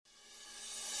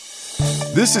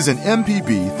This is an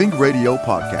MPB Think Radio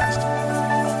podcast.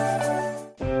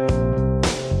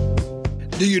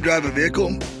 Do you drive a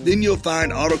vehicle? Then you'll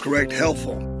find AutoCorrect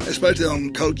helpful, especially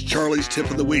on Coach Charlie's Tip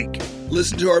of the Week.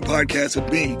 Listen to our podcast with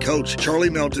me, Coach Charlie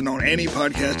Melton, on any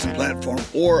podcasting platform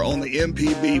or on the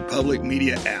MPB Public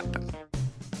Media app.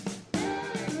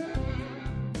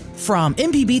 From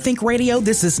MPB Think Radio,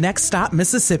 this is Next Stop,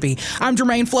 Mississippi. I'm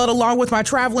Jermaine Flood, along with my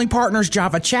traveling partners,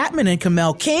 Java Chapman and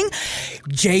Kamel King.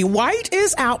 Jay White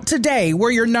is out today.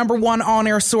 We're your number one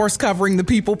on-air source covering the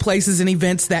people, places, and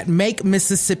events that make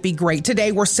Mississippi great.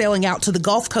 Today, we're sailing out to the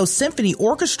Gulf Coast Symphony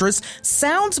Orchestra's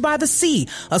Sounds by the Sea,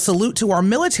 a salute to our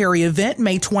military event,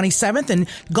 May 27th in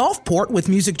Gulfport with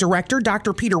music director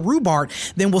Dr. Peter Rubart.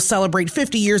 Then we'll celebrate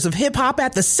 50 years of hip-hop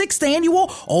at the 6th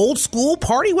annual Old School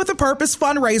Party with a Purpose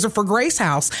fundraiser for Grace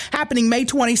House, happening May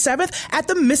 27th at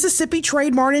the Mississippi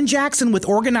Trade Mart in Jackson with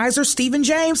organizer Stephen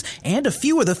James and a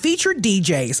few of the featured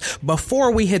DJs.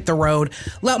 Before we hit the road,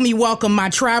 let me welcome my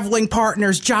traveling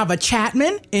partners, Java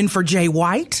Chapman, in for Jay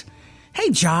White. Hey,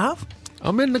 Jav.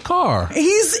 I'm in the car.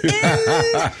 He's in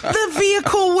the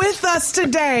vehicle with us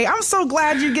today. I'm so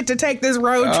glad you get to take this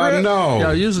road trip. I know.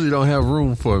 Y'all usually don't have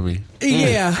room for me.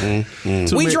 Yeah.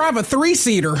 We drive a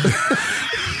 3-seater.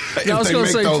 I was going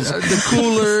to say the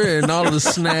cooler and all the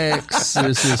snacks.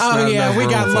 It's just we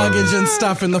got luggage and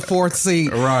stuff in the 4th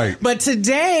seat. Right. But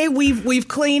today we've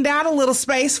cleaned out a little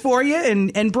space for you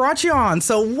and brought you on.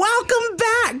 So welcome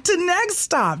back to Next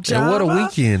Stop, Java. And what a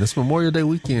weekend. It's Memorial Day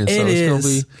weekend. So it's going to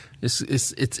be...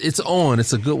 It's on.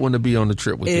 It's a good one to be on the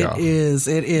trip with y'all. It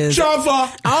is.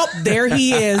 Java! Oh, there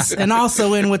he is. And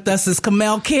also in with us is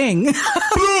Kamel King.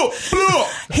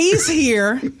 He's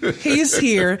here.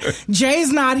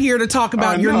 Jay's not here to talk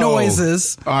about your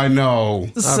noises. I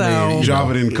know. So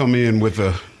Java didn't come in with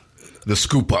the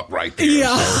scoop up right there.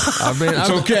 Yeah. So it's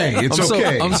okay. It's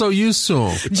okay. I'm so used to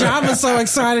him. Java's so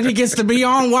excited he gets to be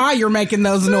on while you're making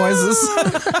those noises.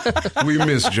 We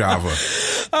miss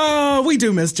Java. We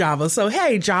do miss Java. So,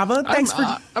 hey, Java, thanks for...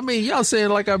 y'all saying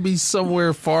like I'd be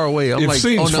somewhere far away. I'm it like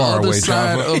seems on the far other away,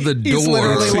 side Java. of the He's door.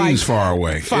 literally It seems far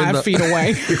away. 5 feet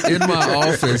away. In my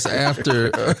office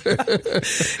after.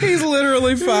 He's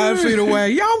literally 5 feet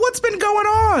away. Y'all, what's been going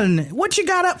on? What you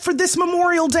got up for this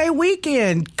Memorial Day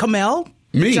weekend, Kamel?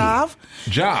 Me? Jav?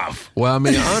 Well, I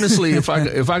mean, honestly, if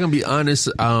I can be honest,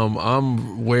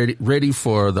 I'm ready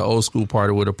for the Old School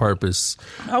Party with a Purpose.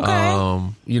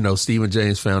 Okay. Stephen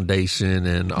James Foundation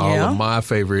and all of my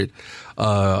favorite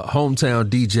hometown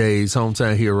DJs,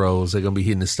 hometown heroes. They're going to be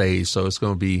hitting the stage, so it's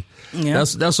going to be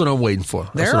that's what I'm waiting for.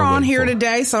 They're on here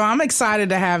today, so I'm excited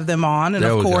to have them on. And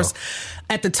of course,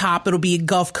 at the top, it'll be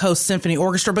Gulf Coast Symphony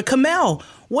Orchestra. But Kamel,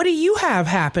 what do you have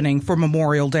happening for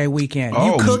Memorial Day weekend?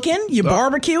 You cooking? You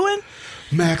barbecuing?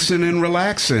 Maxing and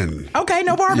relaxing. Okay,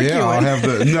 no barbecuing. Yeah, I'll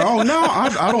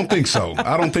have I don't think so.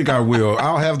 I don't think I will.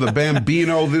 I'll have the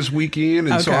Bambino this weekend,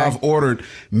 and so I've ordered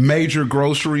major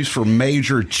groceries for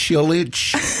major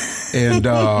chillage and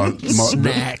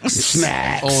snacks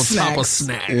on top of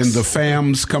snacks. And the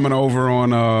fam's coming over on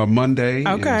Monday.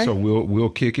 Okay, and so we'll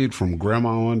kick it from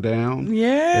grandma on down. Yeah,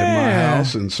 at my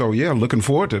house, and so looking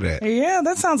forward to that. Yeah,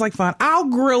 that sounds like fun. I'll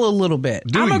grill a little bit.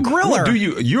 I'm a griller. What, do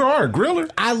you? You are a griller.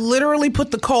 I literally put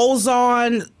the coals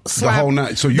on, the whole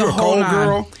night. So you're a coal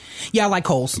girl? Yeah, I like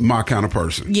coals. My kind of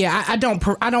person. Yeah, I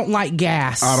don't like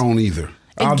gas. I don't either.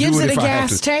 It gives it a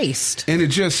gas taste. And it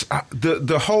just,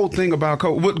 the whole thing about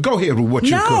coal, go ahead with what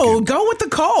you're cooking. No, go with the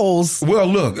coals. Well,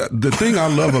 look, the thing I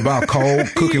love about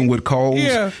cooking with coals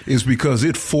is because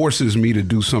it forces me to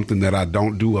do something that I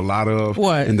don't do a lot of.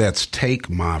 What? And that's take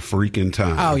my freaking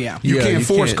time. Oh, yeah. You can't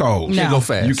force coals. No. You can't go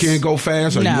fast. You can't go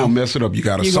fast or you're going to mess it up. You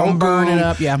got to soak them. Burn it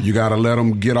up, yeah. You got to let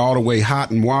them get all the way hot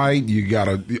and white. You got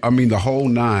to, the whole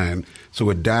nine. So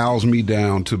it dials me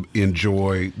down to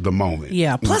enjoy the moment.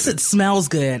 Yeah. Plus, it smells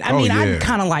good. I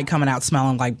kind of like coming out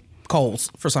smelling like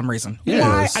coals for some reason.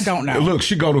 Yes. Why? I don't know. Look,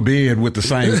 she go to bed with the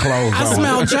same clothes on. I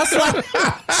smell just like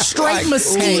straight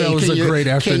mesquite. That was a great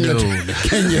afternoon.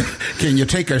 Can you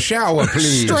take a shower,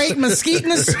 please? Straight mesquite in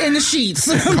the sheets.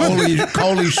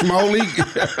 Coley schmoly.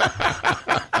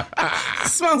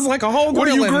 Smells like a whole grill. What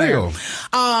do you in grill? There.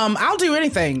 I'll do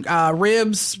anything.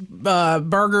 Ribs,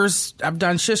 burgers. I've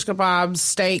done shish kebabs,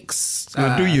 steaks.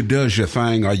 Now, does your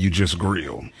thing or you just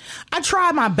grill? I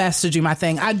try my best to do my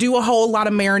thing. I do a whole lot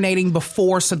of marinating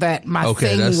before so that my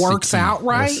thing works out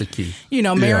right. That's the key.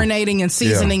 Marinating and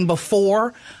seasoning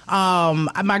before.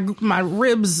 My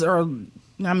ribs are,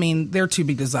 they're to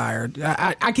be desired.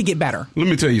 I could get better. Let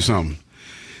me tell you something.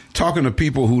 Talking to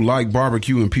people who like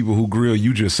barbecue and people who grill,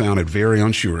 you just sounded very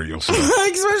unsure of yourself.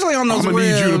 especially on those I'm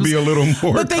ribs. need you to be a little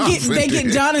more. But they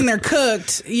get done and they're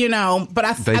cooked, But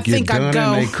I think I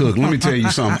go. And they cook. Let me tell you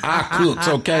something. I cooks.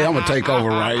 Okay, I'm gonna take over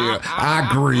right here. I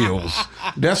grills.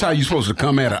 That's how you're supposed to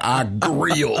come at it. I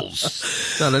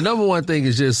grills. Now, the number one thing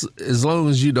is just as long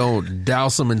as you don't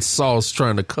douse them in sauce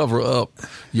trying to cover up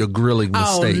your grilling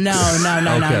mistakes. Oh, no.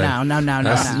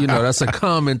 That's a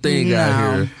common thing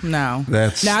out here. No. Now,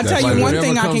 I tell you one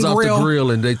thing I can grill. grill. The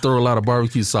grill and they throw a lot of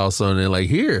barbecue sauce on it. Like,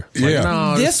 here.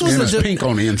 This was pink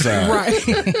on the inside.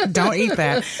 Right. Don't eat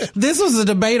that. This was a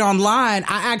debate online.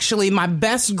 My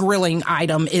best grilling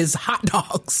item is hot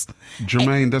dogs.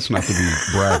 Jermaine, that's not to be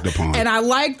bragged upon. And I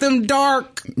like them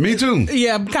dark. Me too.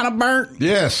 Yeah, kind of burnt.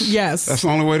 Yes. That's the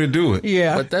only way to do it.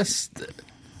 Yeah. But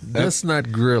that's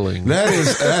not grilling.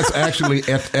 That's actually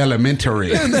elementary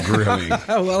grilling.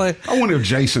 I wonder if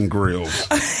Jason grills.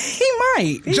 He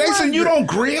might. Jason, you don't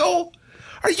grill?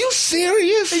 Are you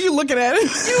serious? Are you looking at it?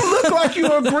 You look like you're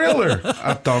a griller.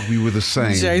 I thought we were the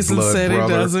same. Jason blood said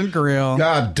brother. he doesn't grill.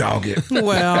 God dog it.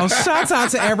 Well, shouts out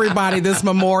to everybody this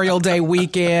Memorial Day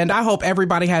weekend. I hope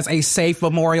everybody has a safe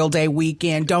Memorial Day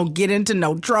weekend. Don't get into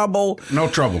no trouble. No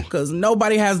trouble. Because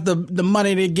nobody has the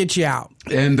money to get you out.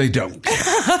 And they don't.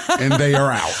 And they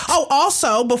are out. Oh,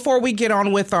 also, before we get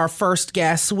on with our first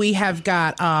guest, we have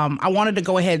got, I wanted to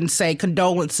go ahead and say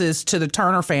condolences to the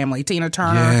Turner family, Tina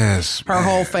Turner. Yes. Her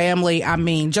whole family. I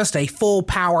mean, just a full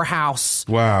powerhouse.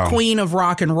 Wow. Queen of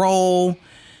rock and roll.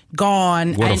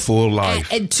 Gone. What a full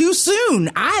life. And too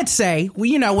soon, I'd say.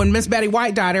 When Miss Betty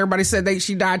White died, everybody said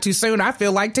she died too soon. I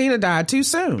feel like Tina died too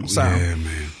soon. So. Yeah,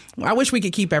 man. I wish we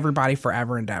could keep everybody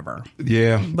forever and ever.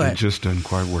 Yeah, but it just doesn't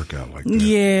quite work out like that.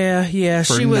 Yeah.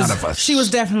 For she none of us. She was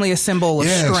definitely a symbol of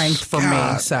strength for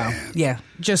me. So man. yeah,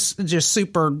 just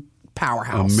super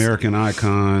powerhouse. American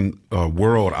icon, a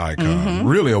world icon,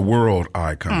 really a world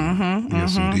icon.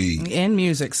 Yes, indeed. In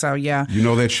music, so yeah. You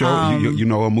know that show? You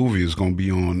know a movie is going to be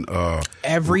on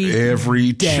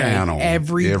every day, channel,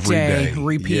 every day,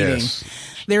 repeating. Yes.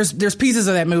 There's pieces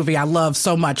of that movie I love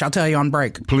so much. I'll tell you on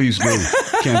break. Please do.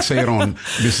 Can't say it on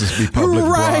Mississippi Public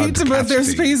right, Broadcasting. But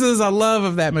there's pieces I love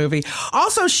of that movie.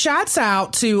 Also, shouts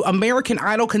out to American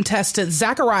Idol contestants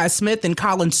Zachariah Smith and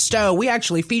Colin Stowe. We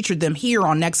actually featured them here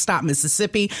on Next Stop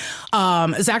Mississippi.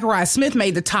 Zachariah Smith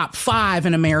made the top 5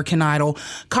 in American Idol.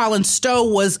 Colin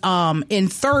Stowe was in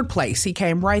 3rd place. He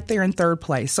came right there in 3rd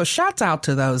place. So shouts out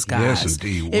to those guys. Yes,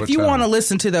 indeed. If you want to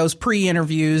listen to those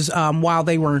pre-interviews while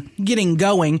they were getting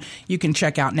going, you can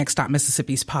check out Next Stop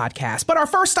Mississippi's podcast. But our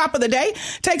first stop of the day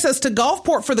takes us to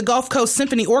Gulfport for the Gulf Coast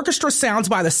Symphony Orchestra Sounds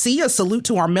by the Sea, a salute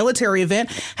to our military event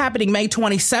happening May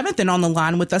 27th. And on the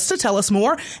line with us to tell us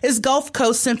more is Gulf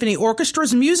Coast Symphony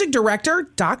Orchestra's music director,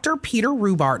 Dr. Peter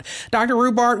Rubart. Dr.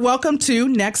 Rubart, welcome to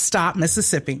Next Stop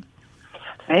Mississippi.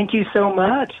 Thank you so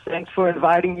much. Thanks for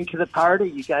inviting me to the party.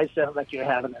 You guys sound like you're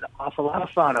having an awful lot of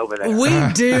fun over there.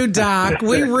 We do, Doc.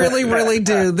 We really, really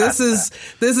do. This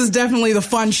is definitely the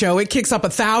fun show. It kicks up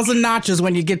 1,000 notches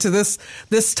when you get to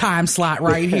this time slot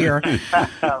right here.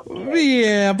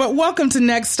 Yeah, but welcome to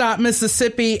Next Stop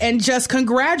Mississippi, and just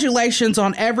congratulations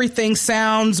on everything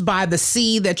Sounds by the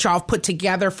Sea that y'all put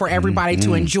together for everybody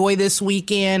to enjoy this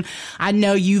weekend. I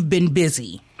know you've been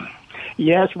busy.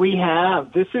 Yes, we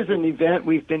have. This is an event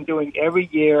we've been doing every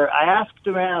year. I asked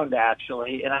around,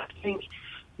 actually, and I think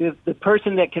the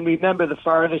person that can remember the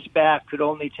farthest back could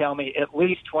only tell me at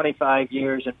least 25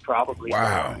 years and probably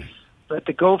more. But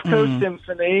the Gulf Coast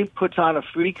Symphony puts on a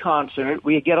free concert.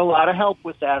 We get a lot of help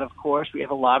with that, of course. We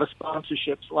have a lot of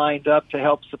sponsorships lined up to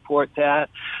help support that.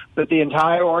 But the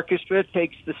entire orchestra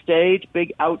takes the stage,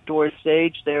 big outdoor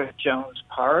stage there at Jones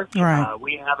Park. Right.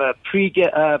 We have a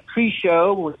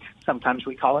pre-show, sometimes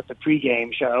we call it the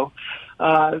pregame show,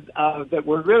 that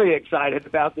we're really excited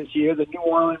about this year. The New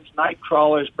Orleans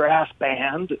Nightcrawlers Brass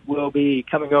Band will be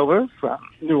coming over from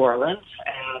New Orleans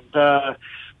and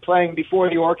playing before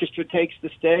the orchestra takes the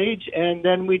stage, and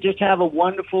then we just have a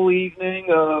wonderful evening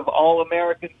of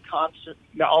all-American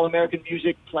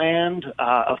music planned.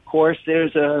 Of course,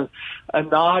 there's a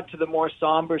nod to the more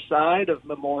somber side of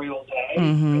Memorial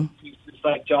Day. Pieces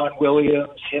like John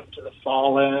Williams' Hymn to the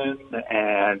Fallen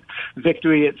and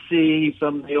Victory at Sea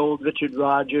from the old Richard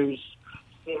Rodgers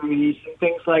series and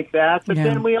things like that. But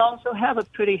then we also have a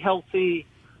pretty healthy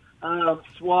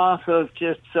swath of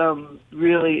just some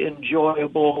really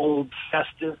enjoyable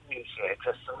festive music.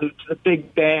 A salute to the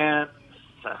big bands,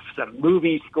 some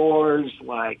movie scores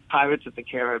like Pirates of the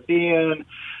Caribbean,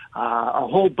 a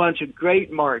whole bunch of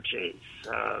great marches,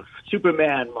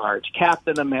 Superman March,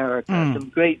 Captain America, some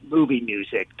great movie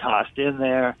music tossed in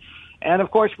there. And, of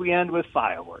course, we end with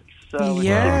fireworks. So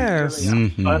yes. it's really a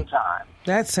fun time.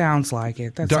 That sounds like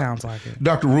it. Sounds like it.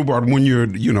 Dr. Rubart, when you're,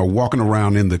 walking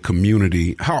around in the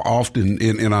community, how often,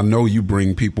 and I know you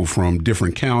bring people from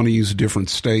different counties, different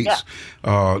states,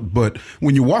 but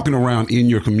when you're walking around in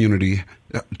your community,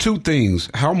 two things.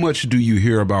 How much do you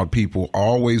hear about people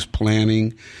always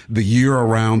planning the year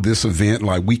around this event?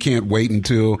 Like, we can't wait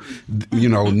until,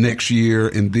 next year.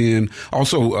 And then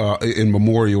also in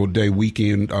Memorial Day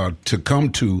weekend to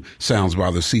come to Sounds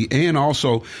by the Sea. And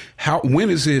also, when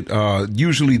is it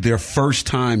usually their first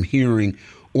time hearing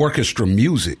orchestra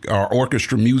music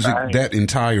that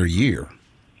entire year?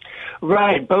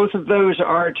 Right. Both of those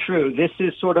are true. This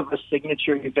is sort of a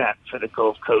signature event for the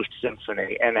Gulf Coast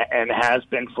Symphony and has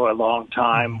been for a long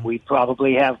time. We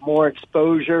probably have more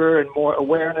exposure and more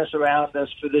awareness around us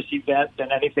for this event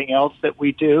than anything else that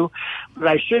we do. But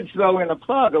I should throw in a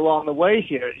plug along the way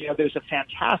here. There's a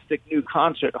fantastic new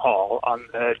concert hall on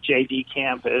the JD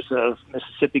campus of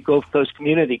Mississippi Gulf Coast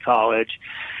Community College.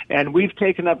 And we've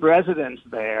taken up residence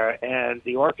there, and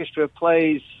the orchestra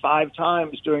plays 5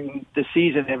 times during the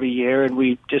season every year, and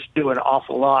we just do an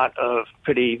awful lot of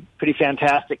pretty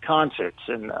fantastic concerts.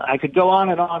 And I could go on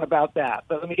and on about that,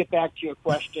 but let me get back to your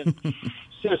question.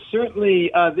 So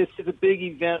certainly this is a big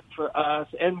event for us,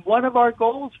 and one of our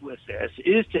goals with this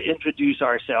is to introduce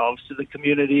ourselves to the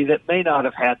community that may not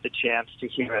have had the chance to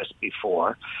hear us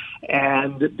before.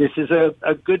 And this is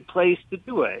a good place to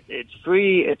do it. It's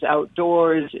free, it's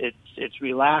outdoors, it's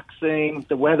relaxing.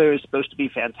 The weather is supposed to be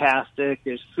fantastic.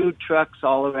 There's food trucks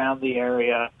all around the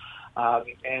area.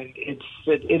 And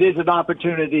it is an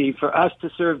opportunity for us to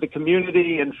serve the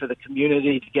community and for the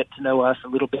community to get to know us a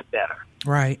little bit better.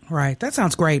 Right. That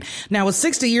sounds great. Now, with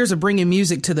 60 years of bringing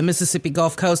music to the Mississippi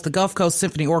Gulf Coast, the Gulf Coast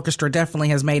Symphony Orchestra definitely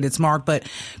has made its mark. But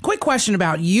quick question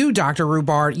about you, Dr.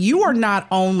 Rubart. You are not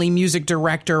only music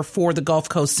director for the Gulf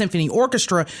Coast Symphony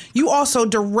Orchestra, you also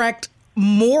direct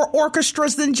more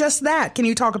orchestras than just that. Can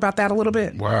you talk about that a little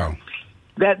bit? Wow.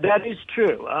 That is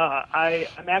true.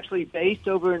 I'm actually based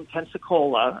over in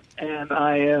Pensacola, and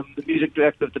I am the music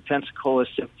director of the Pensacola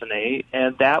Symphony,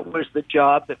 and that was the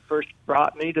job that first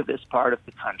brought me to this part of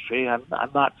the country. I'm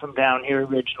not from down here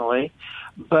originally,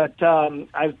 but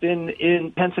I've been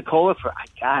in Pensacola for,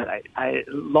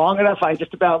 long enough, I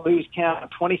just about lose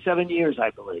count, 27 years, I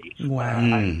believe. Wow.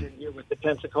 I've been here with the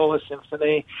Pensacola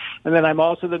Symphony, and then I'm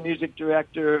also the music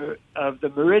director of the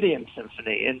Meridian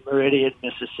Symphony in Meridian,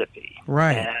 Mississippi.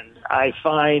 Right. And I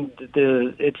find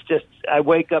I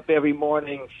wake up every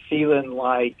morning feeling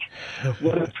like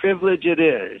what a privilege it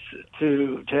is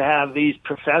to have these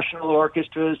professional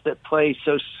orchestras that play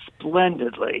so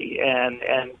splendidly and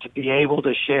to be able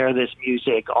to share this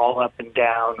music all up and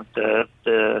down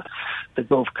the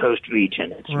Gulf Coast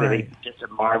region. It's really just a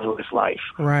marvelous life.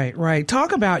 Right.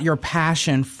 Talk about your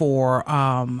passion for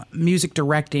music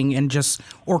directing and just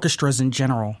orchestras in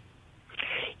general.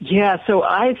 Yeah, so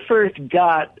I first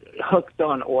got hooked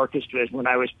on orchestras when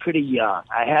I was pretty young.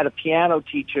 I had a piano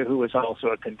teacher who was also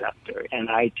a conductor, and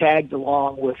I tagged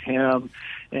along with him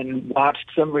and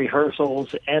watched some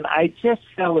rehearsals, and I just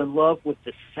fell in love with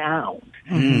the sound.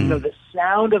 Mm. So the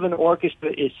sound of an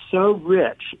orchestra is so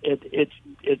rich. It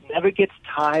never gets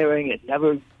tiring. It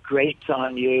never grates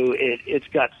on you. It's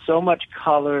got so much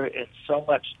color and so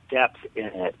much depth in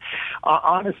it.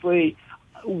 Honestly,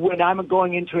 when I'm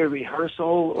going into a rehearsal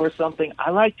or something, I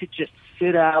like to just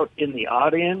sit out in the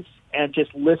audience and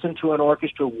just listen to an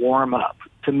orchestra warm up.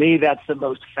 To me, that's the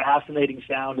most fascinating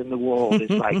sound in the world.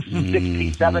 It's like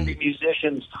 60, 70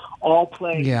 musicians all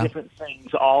playing different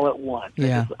things all at once.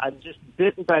 Yeah. I'm just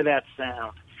bitten by that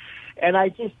sound. And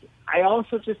I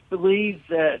also just believe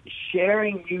that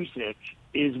sharing music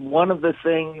is one of the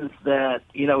things that,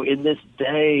 in this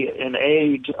day and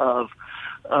age of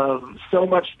so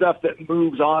much stuff that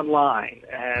moves online,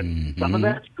 and some of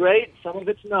that's great, some of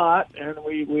it's not, and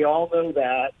we all know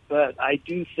that. But I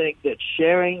do think that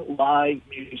sharing live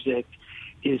music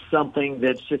is something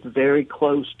that's just very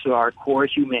close to our core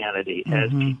humanity as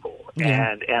people,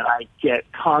 and I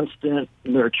get constant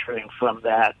nurturing from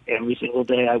that every single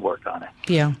day I work on it.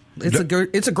 Yeah, it's a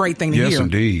great thing to hear. Yes,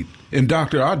 indeed. And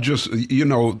Doctor, I just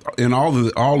in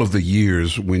all of the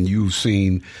years when you've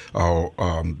seen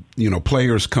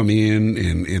players come in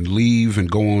and leave and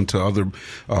go on to other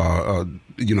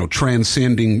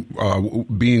transcending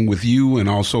being with you and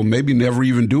also maybe never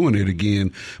even doing it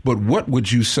again. But what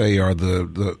would you say are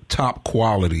the top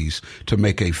qualities to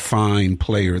make a fine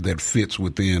player that fits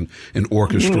within an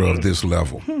orchestra of this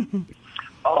level?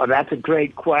 Oh, that's a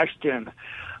great question.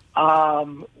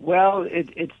 Well,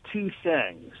 it's two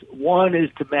things. One is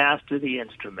to master the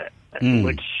instrument,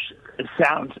 which it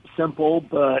sounds simple,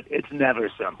 but it's never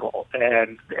simple,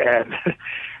 and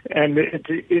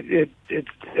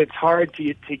it's hard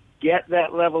to get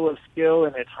that level of skill,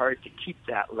 and it's hard to keep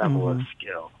that level of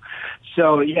skill.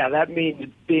 So, yeah, that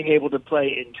means being able to play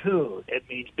in tune. It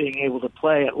means being able to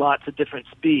play at lots of different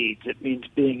speeds. It means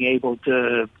being able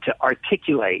to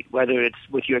articulate, whether it's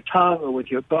with your tongue or with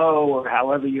your bow or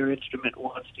however your instrument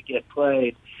wants to get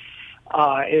played.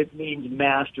 It means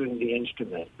mastering the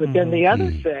instrument. But then the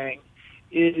other thing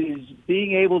is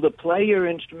being able to play your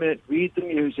instrument, read the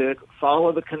music,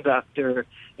 follow the conductor,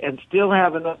 and still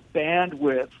have enough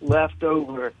bandwidth left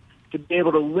over to be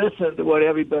able to listen to what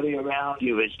everybody around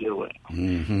you is doing.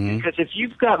 Because if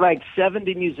you've got like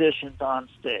 70 musicians on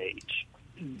stage,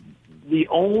 the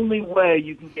only way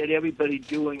you can get everybody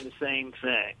doing the same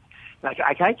thing, like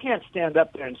I can't stand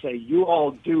up there and say, you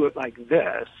all do it like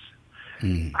this.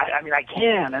 I mean, I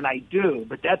can and I do,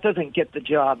 but that doesn't get the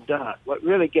job done. What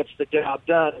really gets the job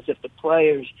done is if the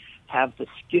players have the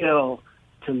skill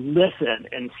to listen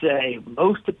and say,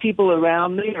 most of the people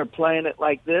around me are playing it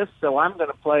like this, so I'm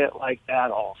going to play it like that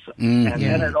also. And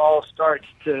then it all starts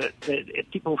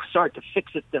people start to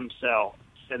fix it themselves.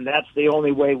 And that's the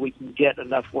only way we can get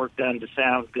enough work done to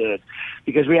sound good,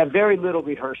 because we have very little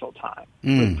rehearsal time.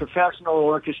 With professional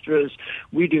orchestras,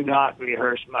 we do not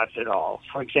rehearse much at all.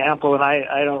 For example, and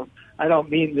I don't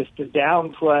mean this to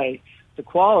downplay the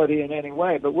quality in any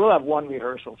way, but we'll have one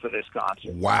rehearsal for this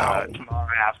concert tomorrow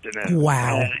afternoon.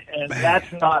 Wow. And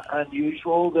that's not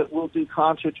unusual that we'll do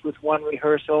concerts with one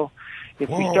rehearsal. If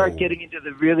we start getting into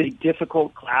the really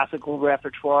difficult classical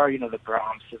repertoire, the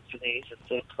Brahms symphonies and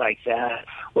things like that,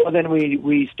 well, then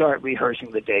we start rehearsing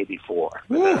the day before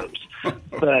for those.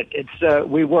 But it's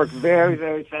we work very,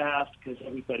 very fast because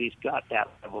everybody's got that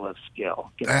level of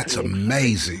skill. That's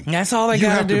amazing. That's all they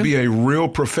got to do. You have to be a real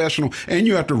professional, and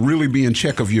you have to really be in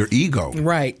check of your ego.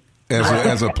 Right.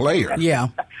 As a player. Yeah.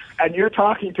 And you're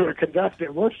talking to a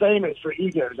conductor. We're famous for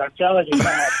egos. I'm telling you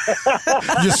that.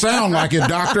 You sound like it,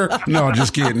 Doctor. No,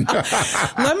 just kidding.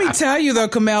 Let me tell you, though,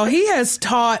 Kamel, he has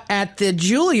taught at the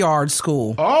Juilliard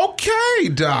School. Okay,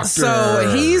 Doctor.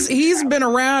 So he's been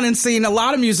around and seen a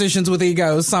lot of musicians with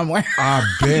egos somewhere. I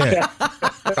bet.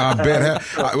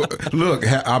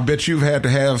 Look, I bet you've had to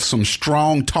have some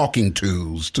strong talking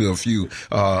tools to a few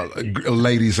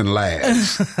ladies and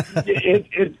lads.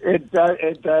 It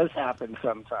does happen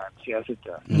sometimes. Yes, it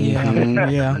does.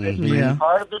 Yeah.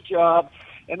 Part of the job,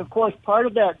 and of course, part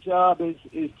of that job is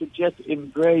to just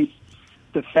embrace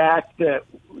the fact that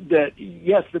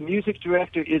yes, the music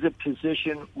director is a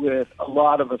position with a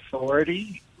lot of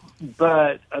authority,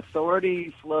 but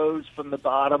authority flows from the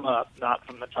bottom up, not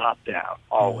from the top down,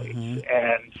 always.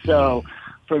 And so,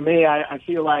 for me, I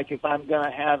feel like if I'm going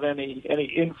to have any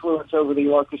influence over the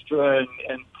orchestra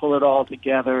and pull it all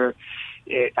together,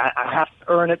 I have to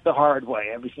earn it the hard way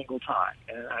every single time,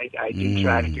 and I do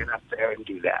try to get up there and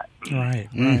do that. Right.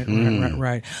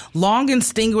 Long and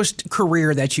distinguished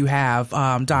career that you have,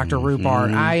 Dr.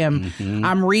 Rupert.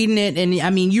 I'm reading it, and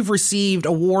I mean, you've received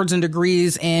awards and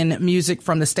degrees in music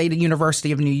from the State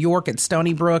University of New York at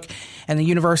Stony Brook and the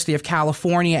University of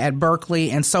California at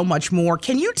Berkeley, and so much more.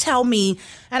 Can you tell me,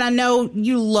 and I know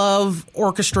you love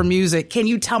orchestra music, can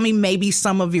you tell me maybe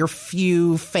some of your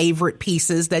few favorite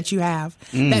pieces that you have?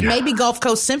 That maybe Gulf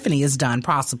Coast Symphony has done,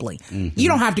 possibly. You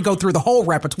don't have to go through the whole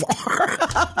repertoire.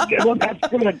 Well, that's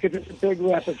good because it's a big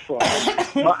repertoire.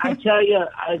 Well, I tell you.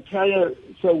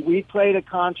 So we played a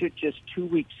concert just 2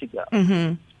 weeks ago,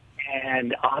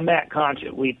 and on that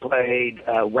concert we played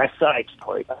West Side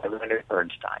Story by Leonard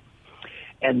Bernstein,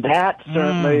 and that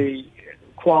certainly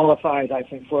qualifies, I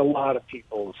think, for a lot of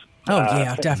people's.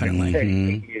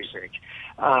 Definitely. Music.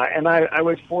 And I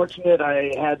was fortunate.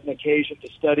 I had an occasion to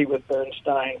study with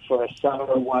Bernstein for a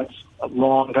summer once a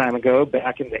long time ago,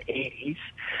 back in the 80s.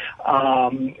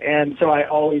 And so I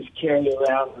always carry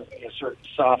around a certain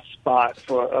soft spot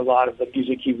for a lot of the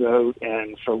music he wrote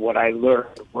and for what I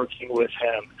learned working with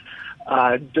him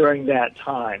during that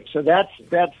time. So that's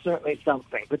certainly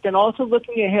something. But then also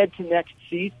looking ahead to next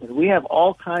season, we have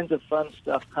all kinds of fun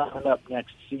stuff coming up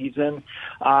next season.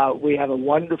 We have a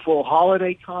wonderful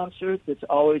holiday concert that's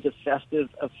always a festive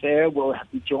affair. We'll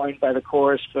be joined by the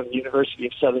chorus from the University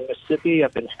of Southern Mississippi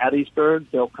up in Hattiesburg.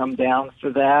 They'll come down for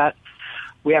that.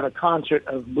 We have a concert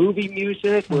of movie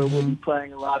music where we'll be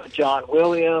playing a lot of John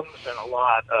Williams and a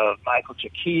lot of Michael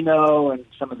Giacchino and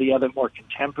some of the other more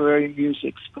contemporary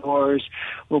music scores.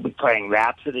 We'll be playing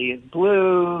Rhapsody in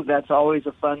Blue. That's always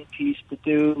a fun piece to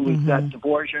do. We've got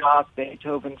Dvorak,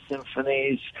 Beethoven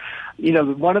symphonies. You know,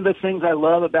 one of the things I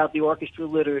love about the orchestra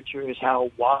literature is how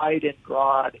wide and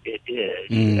broad it is.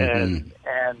 And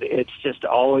it's just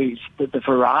always the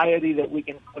variety that we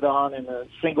can put on in a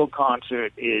single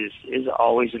concert is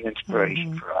always an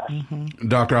inspiration for us.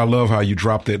 Doctor, I love how you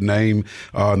dropped that name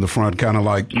in the front, kind of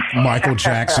like Michael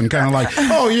Jackson, kind of like,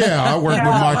 oh yeah, I worked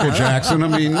with Michael Jackson. I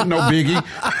mean, no biggie.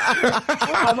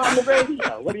 I'm on the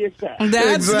radio. What do you say?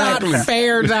 That's not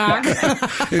fair, Doc.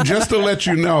 And just to let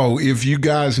you know, if you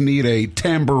guys need a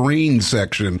tambourine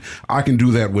section, I can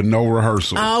do that with no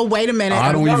rehearsal. Oh, wait a minute.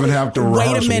 I don't even have to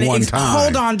rehearse one time.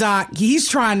 Hold on, Doc. He's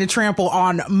trying to trample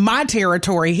on my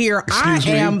territory here. Excuse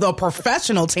me? I am the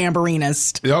professional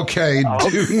tambourinist. Okay,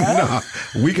 do not.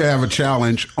 We can have a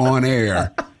challenge on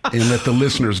air and let the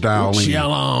listeners dial in.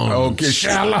 Challenge. Okay,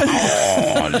 challenge.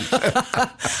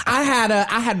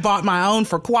 I had bought my own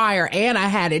for choir, and I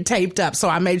had it taped up, so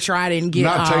I made sure I didn't get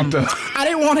Not taped up. I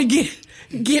didn't want to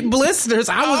get blisters.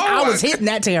 I was hitting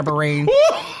that tambourine.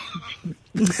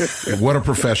 What a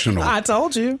professional. I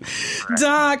told you.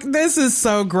 Doc, this is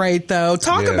so great, though.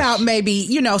 Talk about maybe,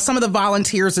 you know, some of the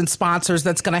volunteers and sponsors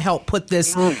that's going to help put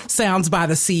this Sounds by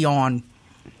the Sea on.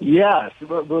 Yes,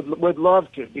 would love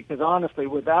to, because honestly,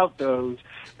 without those,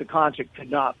 the concert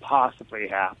could not possibly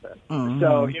happen.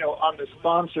 So, you know, on the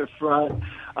sponsor front,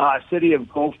 City of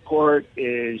Gulfport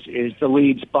is the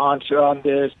lead sponsor on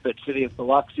this, but City of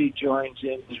Biloxi joins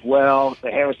in as well.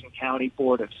 The Harrison County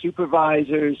Board of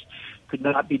Supervisors could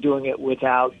not be doing it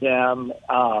without them.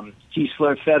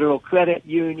 Keesler Federal Credit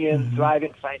Union,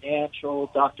 Thrivent Financial,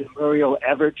 Dr. Muriel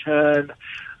Everton.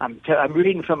 I'm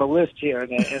reading from a list here,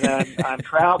 and I'm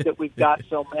proud that we've got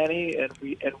so many, and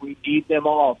we need them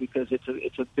all because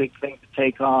it's a big thing to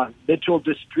take on. Mitchell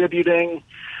Distributing,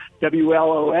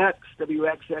 WLOX,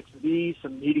 WXXV,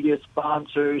 some media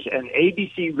sponsors, and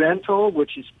ABC Rental,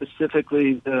 which is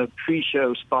specifically the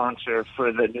pre-show sponsor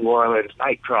for the New Orleans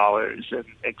Nightcrawlers, and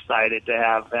excited to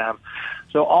have them.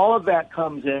 So all of that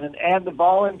comes in, and the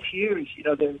volunteers, you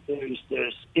know, there's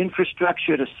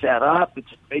infrastructure to set up.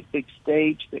 It's a great big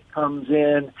stage that comes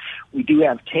in. We do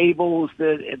have tables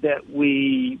that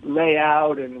we lay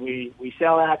out, and we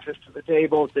sell access to the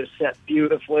tables. They're set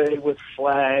beautifully with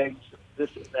flags, this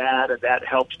and that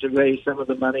helps to raise some of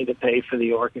the money to pay for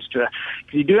the orchestra.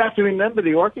 Because you do have to remember,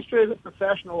 the orchestra is a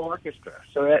professional orchestra,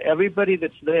 so everybody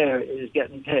that's there is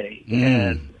getting paid,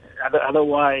 and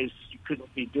otherwise you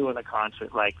couldn't be doing a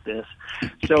concert like this.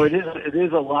 So it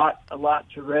is a lot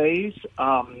to raise,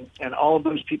 and all of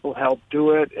those people help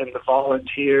do it, and the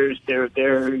volunteers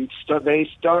they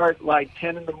start like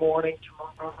 10 in the morning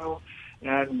tomorrow.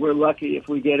 And we're lucky if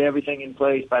we get everything in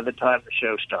place by the time the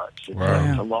show starts. It's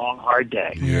a long, hard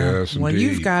day. Yes, well, indeed.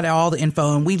 you've got all the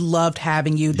info, and we loved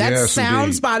having you. That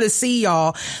Sounds by the Sea,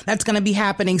 y'all. That's going to be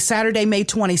happening Saturday, May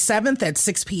 27th at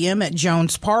 6 p.m. at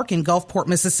Jones Park in Gulfport,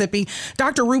 Mississippi.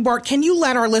 Dr. Rubart, can you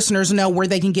let our listeners know where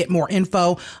they can get more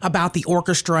info about the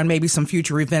orchestra and maybe some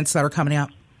future events that are coming up?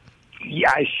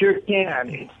 Yeah, I sure can.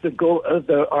 It's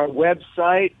our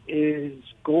website is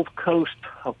Gulf Coast.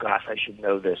 Oh gosh, I should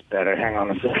know this better. Hang on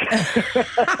a second.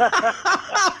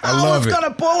 I love it. I was going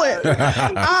to pull it.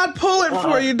 I'd pull it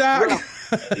for you, Doc.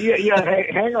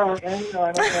 Hang on. I'm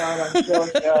showing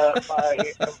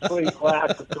my complete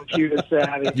class of computer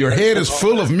savvy. Your head is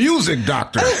full of music,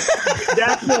 Doctor.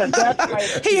 That's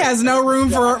right. He has no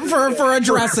room for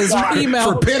addresses.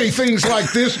 Email. For petty things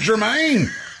like this,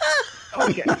 Jermaine.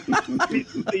 Okay.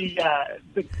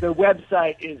 The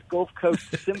website is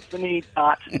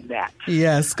GulfCoastSymphony.net.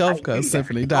 Yes,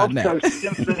 GulfCoastSymphony.net.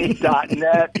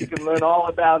 GulfCoastSymphony.net. You can learn all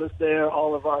about us there.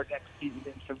 All of our next season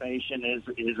information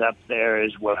is up there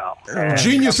as well.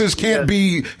 Geniuses can't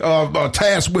be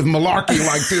tasked with malarkey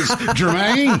like this,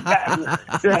 Jermaine.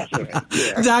 That's right.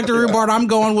 Yeah. Dr. Rubart, I'm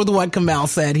going with what Kamel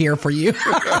said here for you.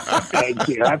 Thank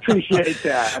you. I appreciate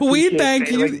that. We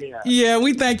thank you. Yeah,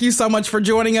 we thank you so much for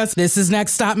joining us. This is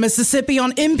Next Stop Mississippi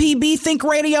on MPB Think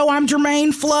Radio. I'm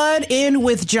Jermaine Flood, in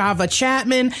with Java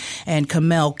Chapman and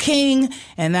Kamel King,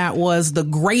 and that was the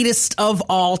greatest of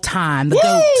all time,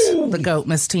 the GOAT,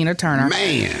 Miss Tina Turner.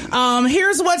 Man. man.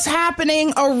 Here's what's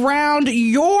happening around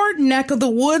your neck of the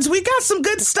woods. We got some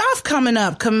good stuff coming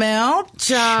up, Kamel,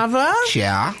 Java.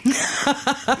 Yeah.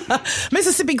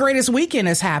 Mississippi Greatest Weekend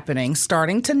is happening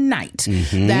starting tonight.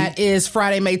 Mm-hmm. That is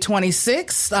Friday, May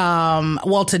 26th.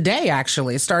 Today,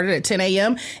 actually. It started at 10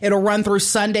 a.m. It'll run through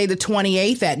Sunday, the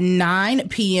 28th at 9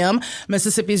 p.m.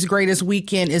 Mississippi's Greatest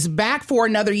Weekend is back for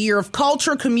another year of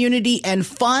culture, community, and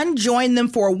fun. Join them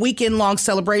for a weekend-long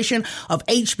celebration of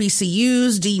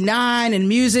HBCUs, D9, and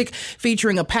music,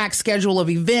 featuring a packed schedule of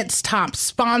events, top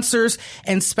sponsors,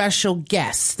 and special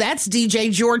guests. That's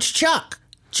DJ George Chuck.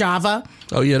 Java.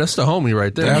 Oh, yeah, that's the homie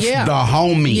right there. That's the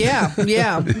homie.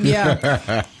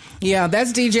 Yeah. Yeah,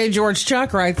 that's DJ George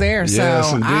Chuck right there. Yes,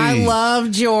 so indeed. I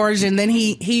love George. And then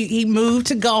he moved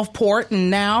to Gulfport, and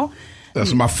now...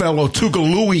 That's my fellow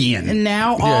Tougalooian. And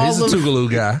now he's a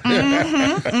Tougaloo guy.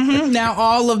 Now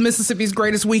all of Mississippi's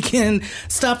Greatest Weekend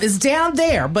stuff is down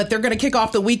there, but they're going to kick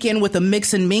off the weekend with a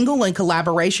mix and mingle in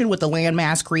collaboration with the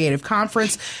Landmass Creative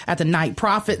Conference at the Night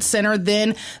Profit Center.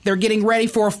 Then they're getting ready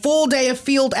for a full day of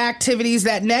field activities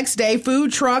that next day,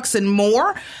 food trucks and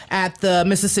more at the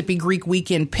Mississippi Greek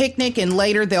Weekend Picnic. And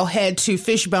later they'll head to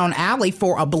Fishbone Alley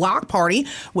for a block party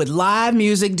with live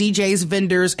music, DJs,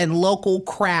 vendors, and local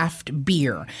craft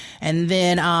beer. And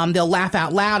then they'll laugh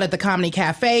out loud at the Comedy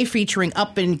Cafe featuring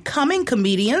up-and-coming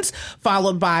comedians,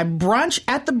 followed by brunch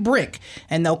at the Brick.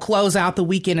 And they'll close out the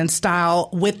weekend in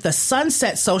style with the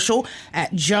Sunset Social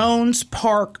at Jones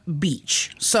Park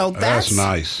Beach. So that's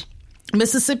nice.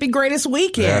 Mississippi Greatest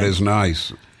Weekend. That is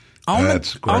nice.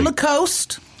 That's great. On the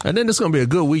coast. And then it's going to be a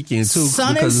good weekend, too.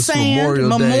 Sun because and it's sand,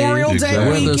 Memorial Day exactly. The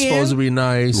weather's weekend. supposed to be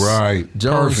nice. Right.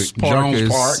 Jones Park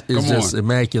is just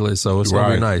immaculate, so it's going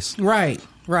to be nice. Right.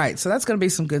 So that's going to be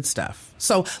some good stuff.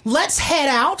 So let's head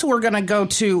out. We're going to go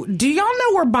to, do y'all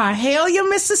know where Byhalia,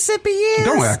 Mississippi is?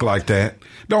 Don't act like that.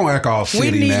 Don't act all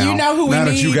city now. You know who we now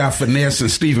need. That you got Finesse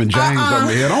and Stephen James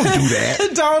over here. Don't do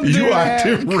that. Don't do that.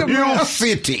 You out there real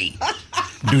city.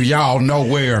 Do y'all know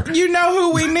where? You know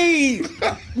who we need?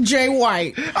 Jay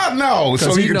White. I know.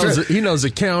 So he knows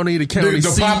the county, the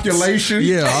seats, population.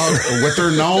 Yeah. What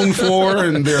they're known for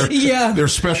and their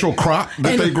special crop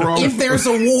that they grow. If there's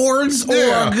awards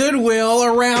or goodwill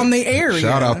around the area.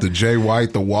 Shout out to Jay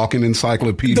White, the Walking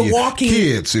Encyclopedia.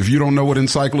 Kids, if you don't know what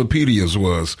encyclopedias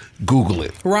was, Google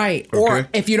it. Right. Okay? Or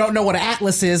if you don't know what an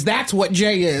atlas is, that's what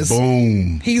Jay is.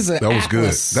 Boom. He's an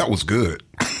atlas. That was good.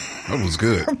 That was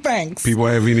good. Thanks. People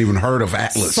haven't even heard of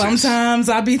atlases. Sometimes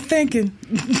I be thinking.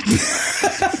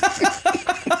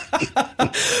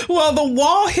 Well, the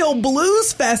Wall Hill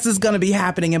Blues Fest is going to be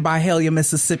happening in Byhalia,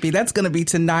 Mississippi. That's going to be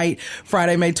tonight,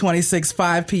 Friday, May 26,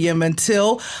 5 p.m.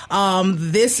 until.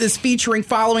 This is featuring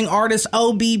following artists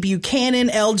O.B. Buchanan,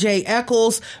 L.J.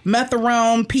 Eccles,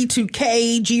 Metharone,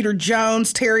 P2K, Jeter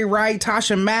Jones, Terry Wright,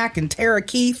 Tasha Mack, and Tara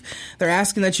Keith. They're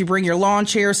asking that you bring your lawn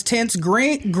chairs, tents,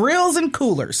 grills, and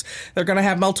coolers. They're going to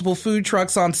have multiple food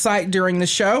trucks on site during the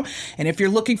show. And if you're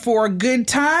looking for a good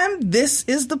time, this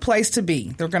is the place to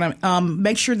be. They're going to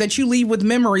make sure that you leave with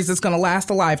memories that's going to last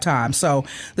a lifetime. So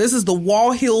this is the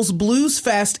Wall Hills Blues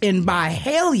Fest in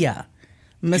Byhalia,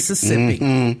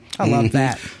 Mississippi. I love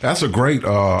that. That's a great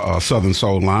Southern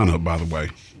Soul lineup, by the way.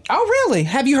 Oh, really?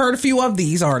 Have you heard a few of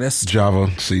these artists? Java,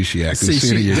 she acting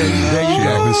city again. She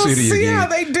acting city again. See how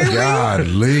they do me?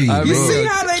 Golly. You see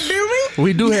how they do me?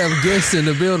 We do have guests in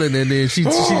the building, and then she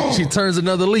turns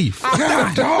another leaf.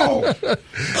 God, dog.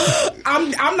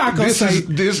 I'm not going to say.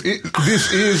 This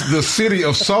is the city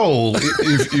of soul,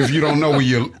 if you don't know where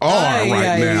you are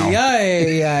now.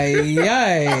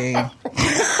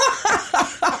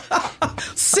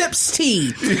 Sips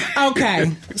tea.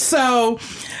 Okay, so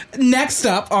next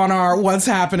up on our What's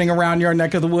Happening Around Your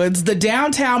Neck of the Woods, the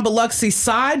downtown Biloxi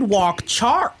sidewalk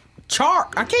chalk.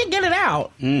 I can't get it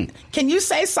out. Can you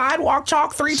say sidewalk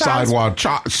chalk 3 times?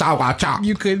 Sidewalk chalk.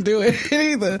 You couldn't do it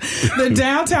either. The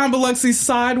downtown Biloxi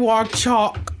sidewalk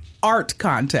chalk art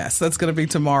contest. That's going to be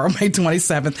tomorrow, May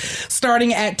 27th,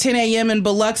 starting at 10 a.m. in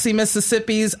Biloxi,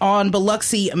 Mississippi's on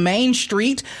Biloxi Main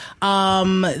Street.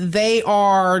 They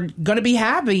are going to be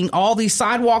having all these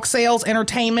sidewalk sales,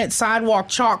 entertainment, sidewalk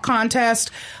chalk contest.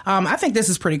 I think this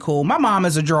is pretty cool. My mom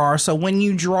is a drawer, so when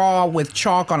you draw with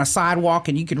chalk on a sidewalk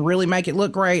and you can really make it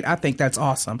look great, I think that's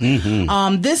awesome.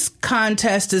 This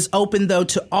contest is open, though,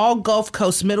 to all Gulf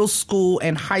Coast middle school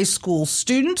and high school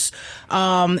students.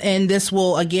 And this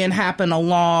will, again, event happen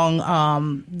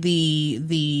along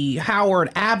the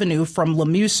Howard Avenue from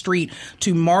Lemieux Street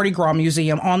to Mardi Gras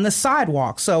Museum on the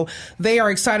sidewalk. So they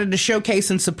are excited to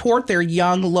showcase and support their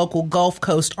young local Gulf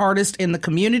Coast artists in the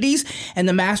communities, and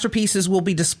the masterpieces will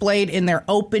be displayed in their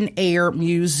open-air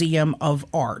Museum of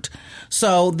Art.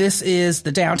 So this is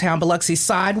the downtown Biloxi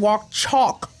Sidewalk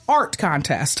Chalk Art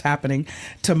Contest happening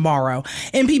tomorrow.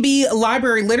 MPB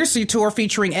Library Literacy Tour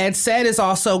featuring Ed Said is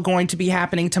also going to be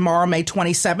happening tomorrow, May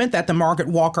 27th, at the Margaret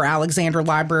Walker Alexander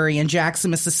Library in Jackson,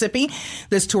 Mississippi.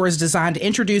 This tour is designed to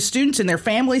introduce students and their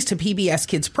families to PBS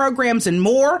Kids programs and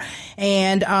more.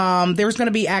 And there's going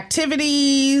to be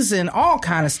activities and all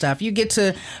kind of stuff. You get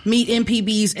to meet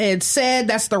MPB's Ed Said.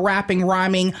 That's the rapping,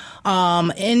 rhyming,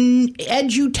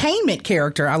 edutainment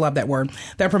character. I love that word.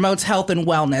 That promotes health and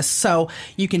wellness. So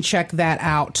you can check that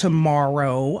out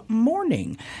tomorrow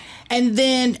morning. And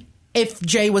then if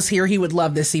Jay was here, he would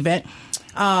love this event.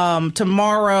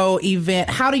 Tomorrow event,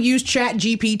 how to use Chat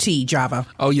GPT, Java.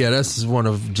 Oh yeah, that's one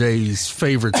of Jay's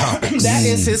favorite topics. That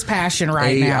is his passion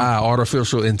right now. AI,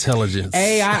 artificial intelligence.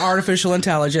 AI, artificial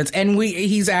intelligence. And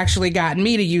he's actually gotten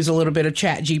me to use a little bit of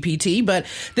Chat GPT, but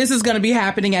this is going to be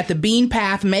happening at the Bean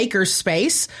Path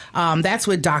Makerspace. That's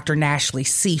with Dr. Nashley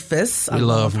Cephas. We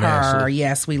love her. Nashley.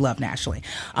 Yes, we love Nashley.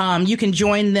 You can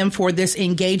join them for this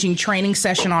engaging training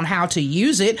session on how to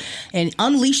use it and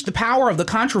unleash the power of the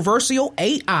controversial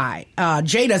AI.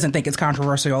 Jay doesn't think it's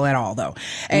controversial at all, though.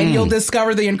 And you'll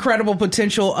discover the incredible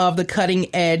potential of the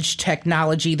cutting-edge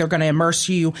technology. They're going to immerse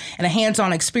you in a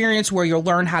hands-on experience where you'll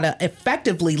learn how to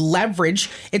effectively leverage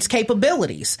its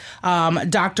capabilities.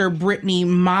 Dr. Brittany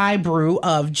Mybrew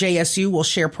of JSU will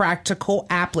share practical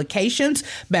applications,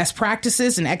 best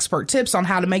practices, and expert tips on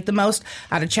how to make the most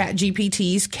out of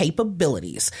ChatGPT's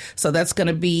capabilities. So that's going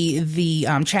to be the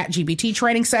ChatGPT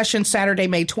training session Saturday,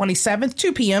 May 27th,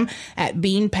 2 p.m. at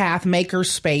Bean Path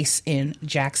Makerspace in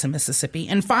Jackson, Mississippi.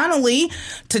 And finally,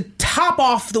 to top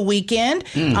off the weekend,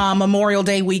 Memorial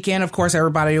Day weekend, of course,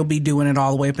 everybody will be doing it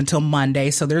all the way up until Monday.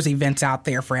 So there's events out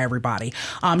there for everybody.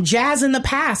 Jazz in the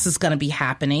Past is going to be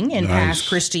happening in Pass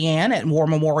Christian at War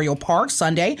Memorial Park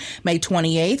Sunday, May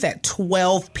 28th at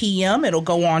 12 p.m. It'll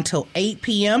go on till 8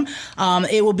 p.m.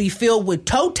 It will be filled with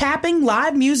toe tapping,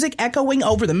 live music echoing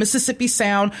over the Mississippi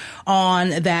Sound on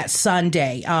that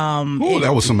Sunday.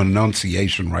 That was some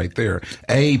enunciation right there.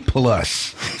 A+. A+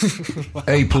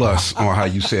 on how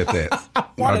you said that.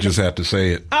 I just have to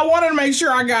say it. I wanted to make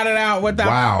sure I got it out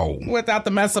without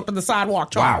the mess up in the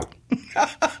sidewalk chalk. Wow.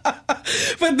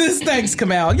 But thanks,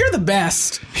 Kamel. You're the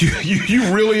best.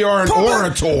 You really are an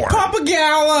orator. Pump a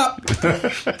gal up.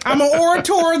 I'm an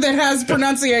orator that has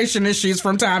pronunciation issues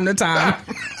from time to time.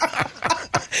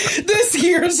 This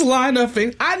year's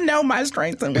lineup, I know my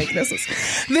strengths and weaknesses.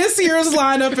 This year's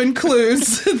lineup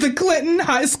includes the Clinton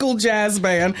High School Jazz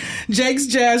Band, Jake's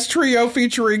Jazz Trio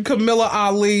featuring Camilla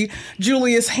Ali,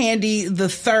 Julius Handy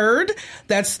III,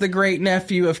 that's the great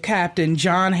nephew of Captain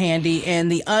John Handy,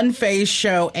 and the Unfazed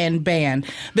Show and Band.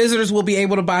 Visitors will be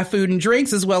able to buy food and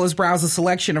drinks as well as browse a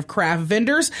selection of craft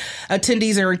vendors.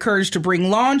 Attendees are encouraged to bring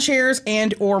lawn chairs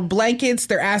and or blankets.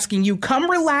 They're asking you, come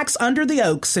relax under the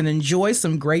oaks and enjoy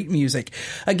some great music.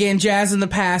 Again, Jazz in the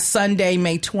Past, Sunday,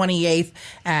 May 28th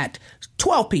at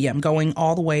 12 p.m. going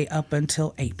all the way up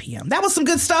until 8 p.m. That was some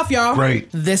good stuff, y'all. Great.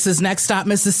 This is Next Stop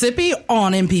Mississippi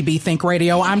on MPB Think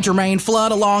Radio. I'm Jermaine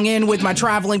Flood, along in with my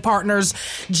traveling partners,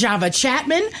 Java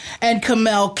Chapman and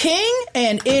Kamel King,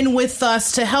 and in with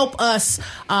us to help us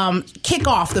kick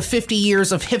off the 50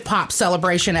 years of hip-hop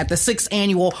celebration at the 6th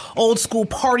annual Old School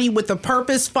Party with a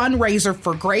Purpose fundraiser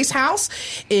for Grace House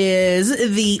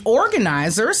is the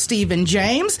organizer, Stephen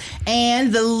James,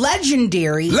 and the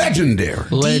legendary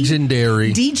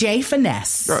DJ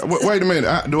Finesse. Wait a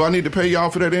minute. Do I need to pay y'all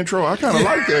for that intro? I kind of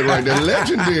like that right there.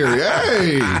 Legendary.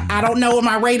 Hey. I don't know what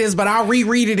my rate is, but I'll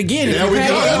reread it again. There we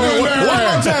go. One more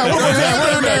time.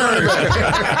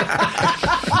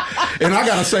 And I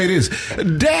gotta say this,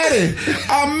 Daddy,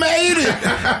 I made it.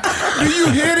 Do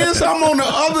you hear this? I'm on the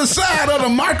other side of the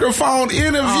microphone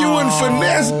interviewing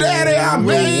Finesse. Daddy, I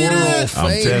made it.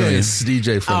 I'm telling you, it's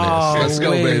DJ Finesse. Let's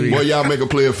go, baby. Boy, y'all make a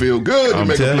player feel good. You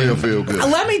make a player feel good.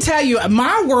 Let me tell you,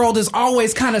 my world is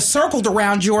always kind of circled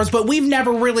around yours, but we've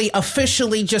never really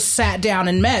officially just sat down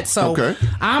and met. So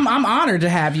I'm honored to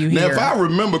have you here. Now, if I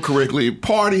remember correctly,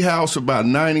 Party House about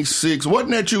 96. Wasn't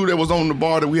that you that was on the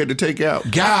bar that we had to take out?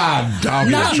 God Dog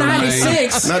not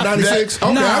 96. Not 96?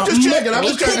 Okay, No, I'm just checking.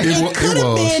 It could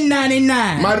have been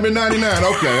 99. Might have been 99.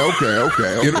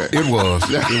 Okay. It was.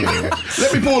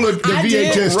 Let me pull the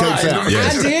VHS tapes out.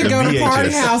 Yes. I did go to VHS.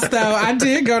 Party House though. I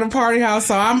did go to Party House,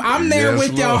 so I'm there Yes,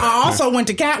 with y'all. Lord. I also went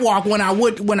to Catwalk when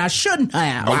I shouldn't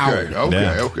have.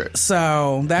 Okay.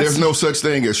 So that's There's no such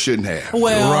thing as shouldn't have.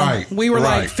 well, Right, we were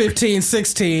like right. 15,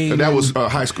 16. That was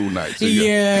high school night. So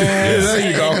Yeah,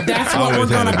 there you go. That's what Always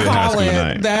we're had a gonna good high call school it.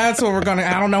 night. That's what we're gonna.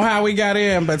 I don't know how we got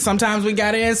in, but sometimes we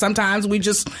got in. Sometimes we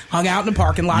just hung out in the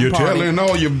parking lot. You're party. telling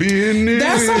all your business.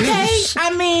 That's okay.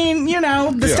 I mean,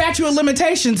 the statute of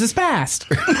limitations is passed.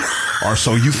 Or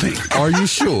so you think. Are you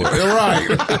sure? Right.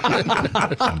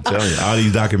 I'm telling you, all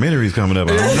these documentaries coming up.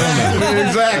 I don't know.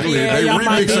 Exactly. Yeah, they y'all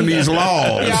might remixing be- these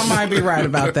laws. Y'all might be right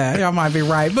about that. Y'all might be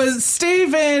right. But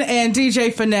Steven and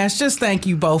DJ Finesse, just thank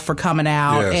you both for coming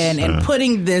out Yes. and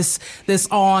putting this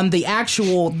on the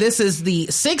actual. This is the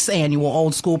 6th annual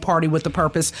Old School Party with the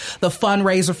Purpose, the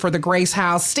fundraiser for the Grace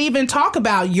House. Steven, talk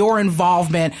about your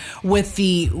involvement with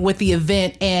the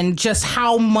event and just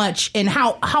how much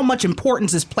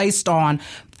importance is placed on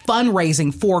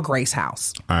fundraising for Grace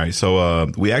House. All right,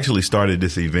 so we actually started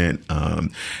this event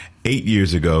 8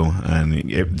 years ago, and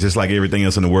just like everything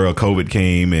else in the world, COVID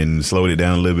came and slowed it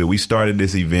down a little bit. We started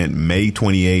this event May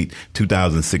 28,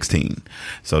 2016.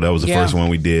 So that was the first one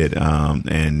we did.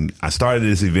 And I started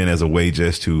this event as a way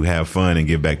just to have fun and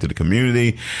give back to the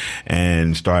community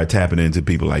and start tapping into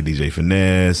people like DJ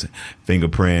Finesse,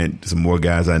 Fingerprint, some more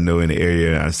guys I know in the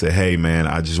area. I said, hey, man,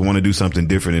 I just want to do something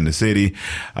different in the city.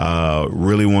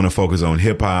 Really want to focus on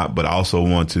hip hop, but also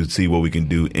want to see what we can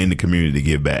do in the community to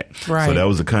give back. Right. So that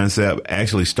was the concept.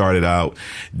 Actually started out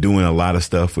doing a lot of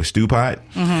stuff with Stew Pot.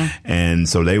 And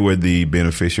so they were the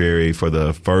beneficiary for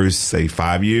the first, say,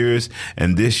 5 years.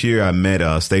 And this year I met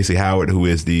Stacey Howard, who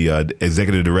is the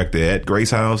executive director at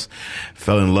Grace House.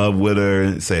 Fell in love with her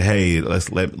and said, hey,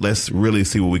 let's really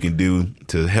see what we can do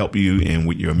to help you and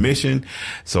with your mission.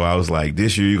 So I was like,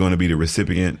 this year you're going to be the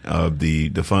recipient of the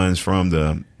funds from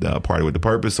the Party with the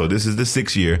Purpose. So this is the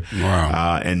 6th year.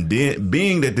 Wow. And then,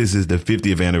 being that this is the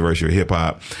 50th anniversary of hip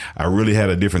hop, I really had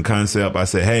a different concept. I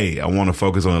said, hey, I want to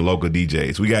focus on the local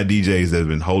DJs. We got DJs that have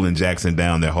been holding Jackson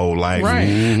down their whole life. Right.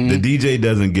 Mm-hmm. The DJ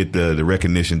doesn't get the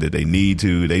recognition that they need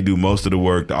to. They do most of the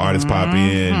work. The artists pop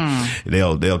in.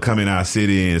 They'll come in our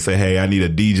city and say, hey, I need a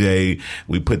DJ.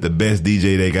 We put the best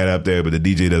DJ they got up there, but the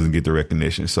DJ doesn't get the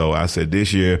recognition. So I said,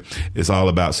 this year, it's all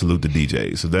about salute the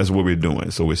DJs. So that's what we're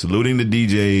doing. So we're saluting the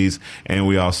DJs, and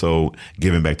we also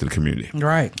giving back to the community.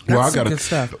 Right. Well, That's I got good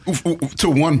stuff. to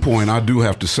one point, I do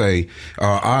have to say,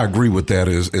 I agree with that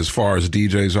as far as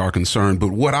DJs are concerned.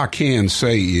 But what I can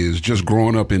say is, just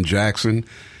growing up in Jackson,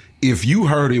 if you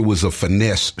heard it was a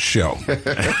finesse show,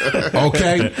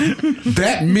 okay,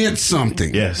 that meant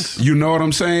something. Yes. You know what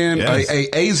I'm saying? Yes.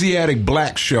 A Asiatic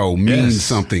black show means Yes.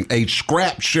 something. A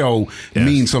scrap show Yes.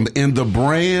 means something. And the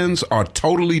brands are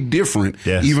totally different,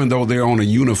 Yes. even though they're on a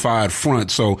unified front.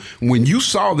 So when you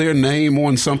saw their name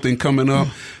on something coming up,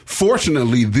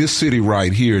 fortunately, this city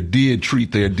right here did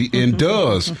treat and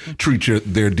does treat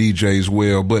their DJs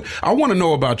well. But I want to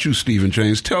know about you, Stephen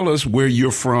James. Tell us where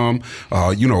you're from,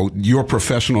 your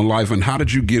professional life, and how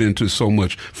did you get into so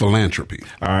much philanthropy?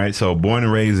 All right, so born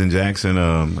and raised in Jackson.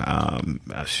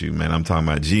 Shoot, man, I'm talking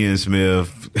about G.N. Smith,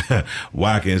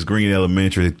 Watkins, Green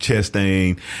Elementary,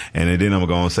 Chastain, and then I'm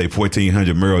going to say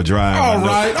 1400 Merle Drive. All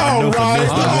right. Calm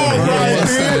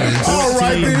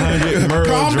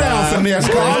down, Finesse.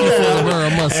 Calm down.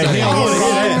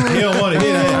 He don't want to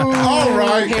hear that. All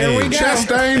right. Here we go.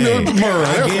 Chastain to Murrah.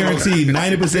 I guarantee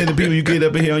 90% of the people you get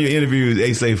up in here on your interviews,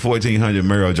 they say 1400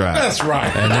 Merle Drive. That's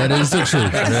right. And that is the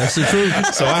truth. That's the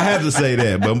truth. So I have to say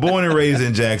that. But I'm born and raised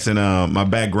in Jackson. My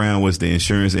background was the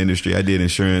insurance industry. I did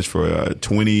insurance for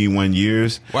 21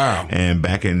 years. Wow. And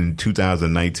back in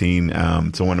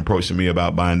 2019, someone approached me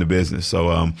about buying the business. So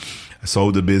I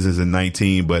sold the business in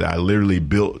 19, but I literally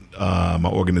built my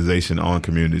organization on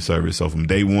community service. So from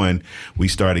day one, we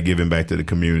started giving back to the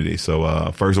community.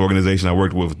 So first organization I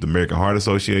worked with, the American Heart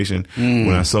Association.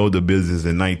 When I sold the business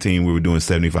in 19, we were doing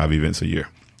 75 events a year.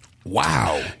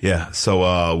 Wow. Yeah.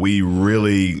 So we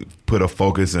really put a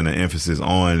focus and an emphasis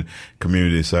on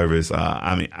community service.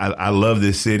 I love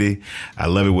this city. I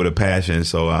love it with a passion.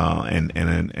 So and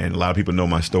a lot of people know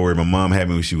my story. My mom had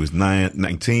me when she was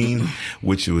 19,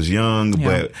 which she was young,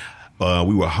 but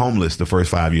we were homeless the first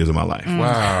 5 years of my life.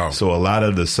 Wow. So a lot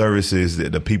of the services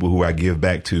that the people who I give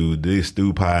back to, the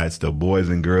stew pots, the Boys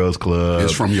and Girls Club.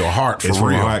 It's from your heart, It's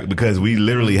from my heart, because we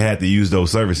literally had to use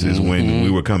those services when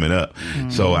we were coming up.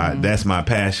 So that's my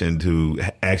passion, to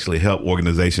actually help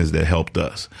organizations that helped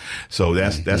us. So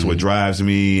that's what drives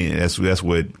me. That's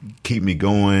what keep me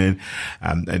going.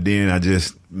 And then I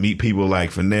just meet people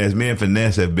like Finesse. Me and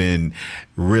Finesse have been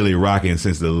really rocking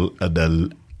since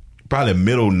the probably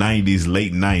middle 90s,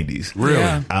 late 90s. Really?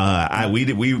 Yeah. We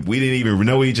didn't even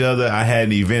know each other. I had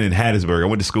an event in Hattiesburg. I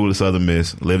went to school at Southern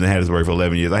Miss, lived in Hattiesburg for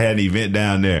 11 years. I had an event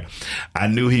down there. I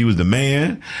knew he was the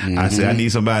man. I said, I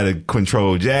need somebody to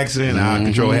control Jackson. I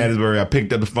control Hattiesburg. I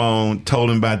picked up the phone, told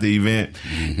him about the event.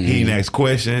 He asked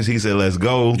questions. He said, let's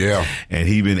go. Yeah. And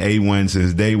he been A1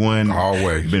 since day one.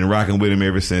 Always. Been rocking with him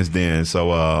ever since then.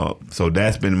 So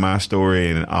that's been my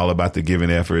story, and all about the giving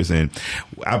efforts. And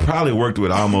I probably worked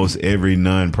with almost every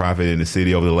nonprofit in the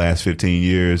city over the last 15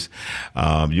 years.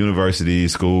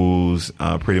 Universities, schools,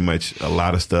 pretty much a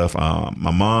lot of stuff.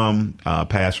 My mom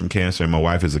passed from cancer, and my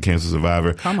wife is a cancer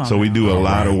survivor. So we do a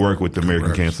lot of work with the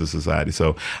American Cancer Society.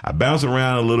 So I bounce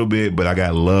around a little bit, but I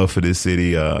got love for this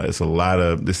city.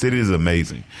 The city is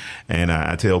amazing. And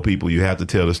I tell people, you have to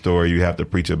tell the story. You have to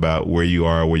preach about where you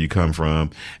are, where you come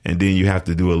from, and then you have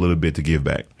to do a little bit to give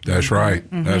back. That's right.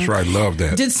 That's right. Love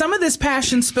that. Did some of this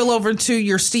passion spill over to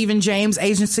your Stephen James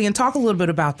agency? And talk a little bit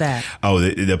about that. Oh,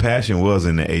 the passion was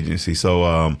in the agency. So,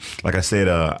 like I said,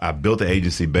 I built the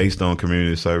agency based on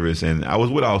community service, and I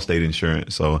was with Allstate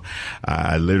Insurance. So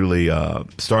I literally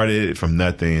started it from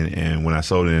nothing, and when I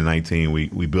sold it in 2019,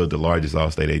 we built the largest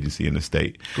Allstate agency in the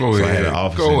state. Go ahead. I had an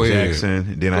office in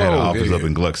Jackson, then I had an office up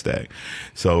in Gluckstadt.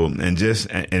 So, and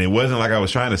it wasn't like I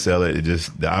was trying to sell it. It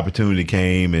just, the opportunity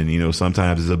came, and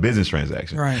sometimes it's a business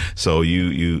transaction. Right. So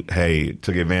you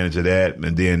took advantage of that,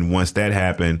 and then once that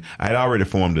happened, I had already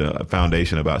formed a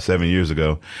foundation about 7 years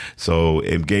ago. So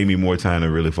it gave me more time to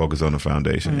really focus on the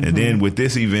foundation. And then with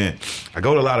this event, I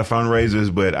go to a lot of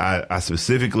fundraisers, but I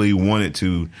specifically wanted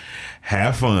to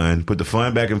have fun, put the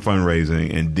fun back in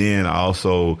fundraising, and then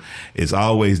also it's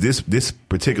always this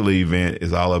particular event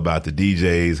is all about the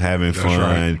DJs having fun.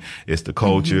 Right. It's the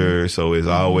culture, so it's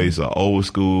always an old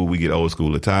school. We get old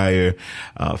school attire.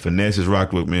 Finesse has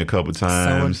rocked with me a couple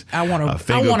times. So I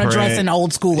want to dress in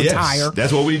old school attire.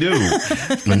 That's what we do.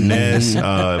 Finesse,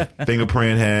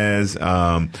 Fingerprint has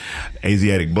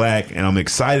Asiatic Black, and I'm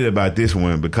excited about this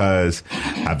one because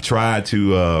I've tried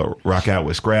to rock out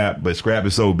with Scrap, but Scrap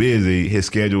is so busy. His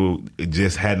schedule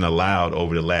just hadn't allowed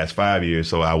over the last 5 years.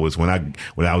 So I was when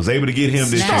I was able to get him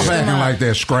this Stop year. acting like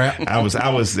that, Scrap. I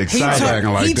was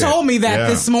excited. He told me that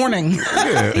this morning.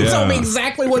 He told me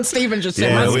exactly what Steven just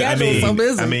said. My schedule is so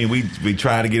busy. I mean, we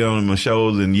tried to get on my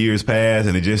shows in years past,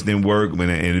 and it just didn't work. And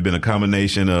it had been a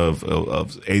combination of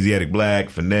Asiatic Black,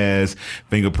 Finesse,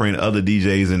 Fingerprint, other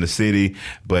DJs in the city.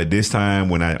 But this time,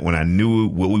 when I knew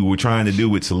what we were trying to do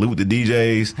with Salute the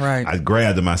DJs, right. I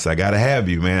grabbed him. I said, I got to have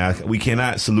you, man. We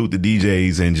cannot salute the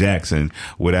DJs in Jackson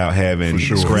without having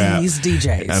Scrap. These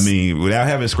DJs. I mean, without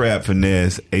having Scrap,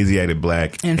 Finesse, Asiatic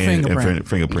Black, and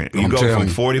Fingerprint. You go from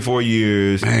 44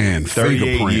 years,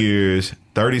 38 years,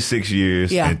 36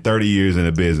 years, and 30 years in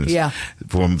the business. Yeah.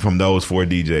 From those 4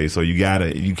 DJs. So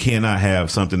you cannot have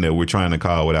something that we're trying to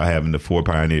call without having the 4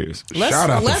 pioneers. Shout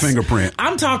out to Fingerprint.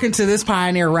 I'm talking to this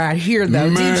pioneer right here, though.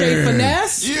 Man. DJ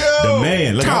Finesse. Yo, the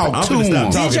man. Look, I'm going to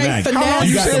stop talking DJ now. Finesse.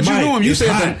 You said you knew him. You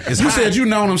said you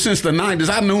known him since the 90s.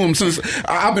 I knew him since,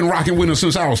 I've been rocking with him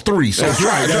since I was 3. So that's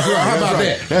right. How about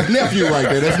that? That's nephew right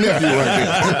there.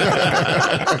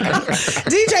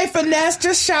 DJ Finesse,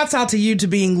 just shouts out to you to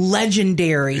being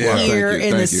legendary here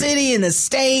in the city, in the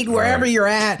state, wherever you're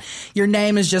at. Your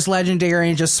name is just legendary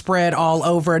and just spread all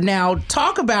over. Now,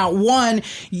 talk about one,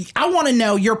 I want to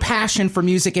know your passion for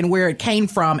music and where it came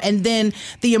from, and then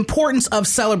the importance of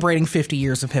celebrating 50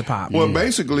 years of hip hop. Well,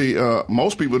 basically,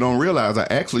 most people don't realize I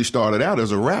actually started out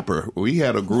as a rapper. We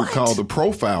had a group called the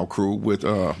Profile Crew with 2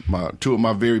 of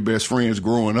my very best friends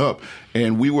growing up.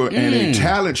 And we were in a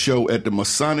talent show at the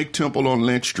Masonic Temple on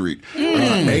Lynch Street.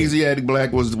 Asiatic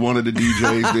Black was one of the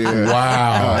DJs there.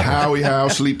 Wow. Howie Howe,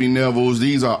 Sleepy Neville's.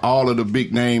 These are all of the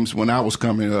big names when I was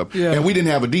coming up. Yeah. And we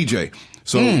didn't have a DJ.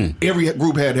 So every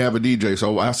group had to have a DJ.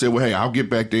 So I said, well, hey, I'll get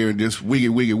back there and just wiggy,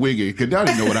 because I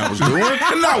didn't know what I was doing.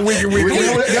 Not wiggy.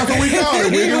 That's what we call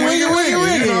it. Wiggy.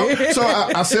 You know? So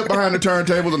I sat behind the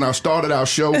turntables and I started our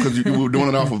show because we were doing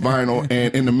it off of vinyl.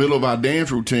 And in the middle of our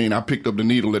dance routine, I picked up the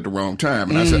needle at the wrong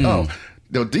time. And I said,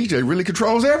 the DJ really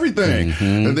controls everything.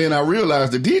 And then I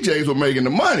realized the DJs were making the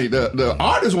money. The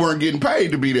artists weren't getting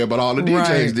paid to be there, but all the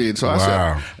DJs did. So I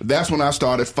said, that's when I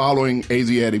started following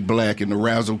Asiatic Black and the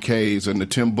Razzle K's and the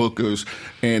Tim Bookers,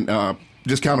 and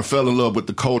just kind of fell in love with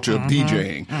the culture of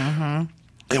DJing.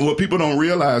 And what people don't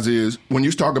realize is when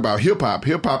you talk about hip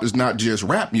hop is not just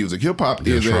rap music. Hip hop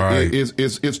is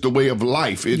it's the way of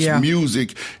life. It's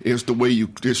music. It's the way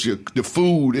the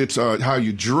food. It's how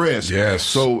you dress. Yes.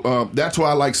 So that's why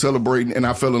I like celebrating, and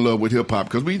I fell in love with hip hop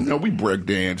because we break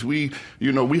dance. We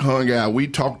hung out. We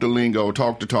talked the lingo,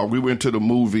 talked the talk. We went to the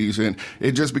movies, and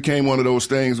it just became one of those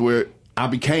things where I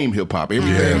became hip-hop.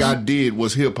 Everything I did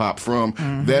was hip-hop from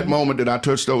that moment that I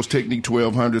touched those Technique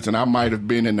 1200s, and I might have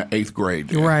been in the 8th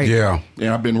grade. Right. Yeah. And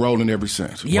I've been rolling ever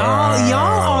since. Y'all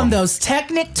on those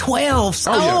Technic 12s.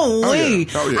 Oh,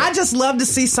 yeah. I just love to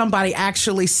see somebody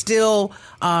actually still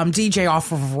DJ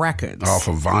off of records. Off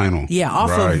of vinyl. Yeah,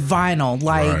 off of vinyl.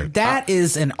 Like, that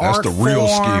is an art form. That's the real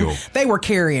skill. They were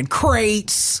carrying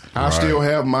crates. I still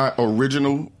have my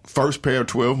original first pair of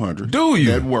 1200s. Do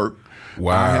you? That work.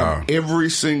 Wow. I have every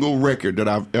single record that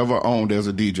I've ever owned as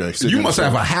a DJ. You must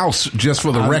have a house just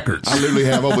for the records. I literally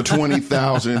have over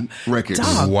 20,000 records.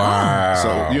 Wow.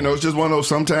 So, it's just one of those,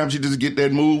 sometimes you just get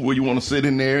that move where you want to sit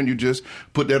in there and you just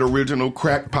put that original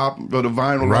crack pop of the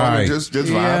vinyl on and just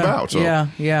vibe out. So,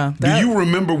 yeah. Do you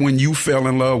remember when you fell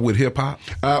in love with hip-hop?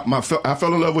 I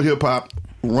fell in love with hip-hop.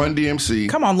 Run DMC.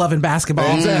 Come on, loving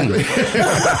basketball. Exactly.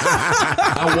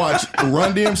 I watched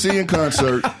Run DMC in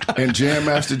concert, and Jam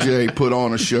Master Jay put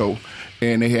on a show,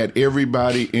 and they had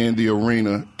everybody in the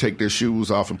arena take their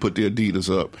shoes off and put their Adidas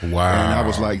up. Wow. And I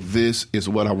was like, this is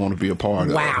what I want to be a part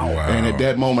of. Wow. And at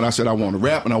that moment, I said, I want to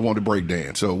rap and I want to break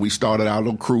dance. So we started our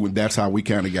little crew, and that's how we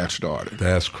kind of got started.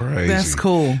 That's crazy. That's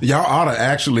cool. Y'all ought to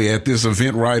actually, at this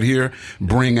event right here,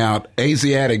 bring out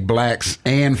Asiatic Blacks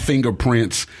and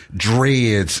Fingerprints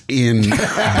dreads in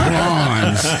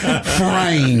bronze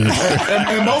frames.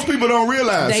 And most people don't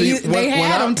realize. They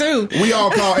had them too. We all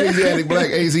call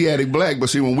Asiatic Black. But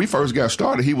see, when we first got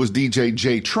started, he was DJ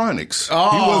J-Tronics.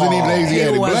 He wasn't even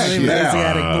Asiatic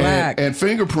Black. And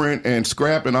Fingerprint and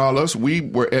Scrap and all us, we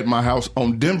were at my house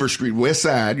on Denver Street, West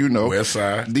Side, West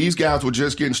Side. These guys were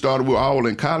just getting started. We were all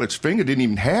in college. Finger didn't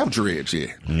even have dreads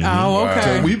yet. Oh,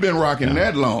 okay. So we've been rocking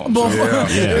that long.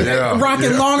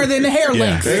 Rocking longer than the hair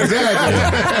length. Exactly.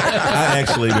 I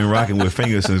actually been rocking with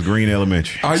Finger since Green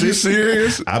Elementary. Are you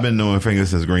serious? I've been knowing Finger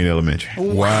since Green Elementary.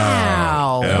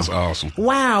 Wow. That's awesome.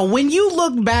 Wow. When you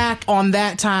look back on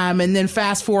that time and then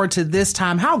fast forward to this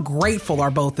time, how grateful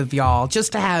are both of y'all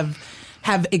just to have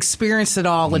experienced it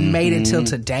all and made it till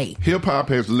today? Hip hop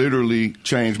has literally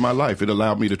changed my life. It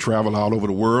allowed me to travel all over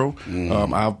the world.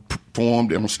 I've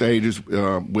performed on stages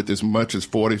with as much as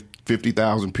 40,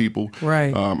 50,000 people.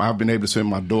 Right. I've been able to send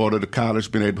my daughter to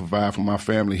college, been able to provide for my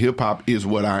family. Hip hop is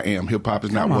what I am. Hip hop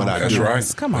is not what I do.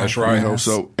 Right. Come on. That's right.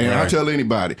 So, and I tell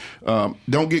anybody,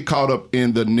 don't get caught up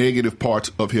in the negative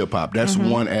parts of hip hop. That's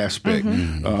one aspect.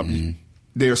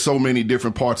 There are so many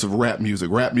different parts of rap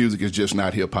music. Rap music is just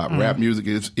not hip hop. Rap music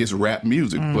is rap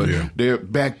music, but there's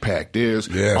backpack. There's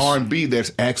R&B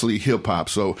that's actually hip hop.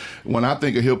 So when I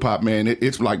think of hip hop, man,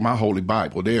 it's like my holy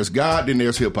Bible. There's God, then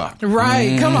there's hip hop.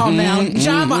 Right. Come on now,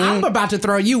 Java. I'm about to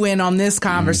throw you in on this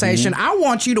conversation. I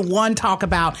want you to talk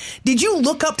about. Did you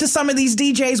look up to some of these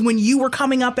DJs when you were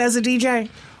coming up as a DJ?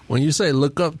 When you say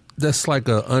look up, that's like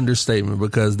an understatement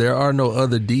because there are no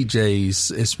other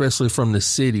DJs, especially from the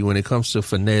city, when it comes to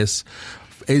Finesse,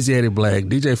 Asiatic Black,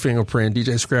 DJ Fingerprint,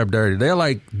 DJ Scrap Dirty. They're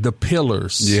like the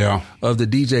pillars of the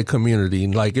DJ community.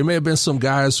 Like it may have been some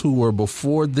guys who were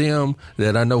before them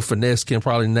that I know Finesse can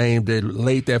probably name that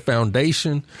laid that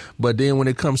foundation. But then when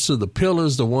it comes to the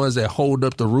pillars, the ones that hold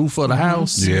up the roof of the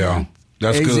house,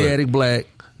 that's Asiatic good. Black,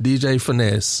 DJ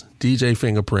Finesse, DJ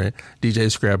Fingerprint,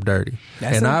 DJ Scrap Dirty.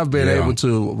 I've been able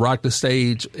to rock the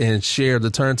stage and share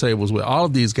the turntables with all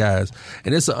of these guys.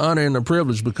 And it's an honor and a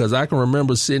privilege because I can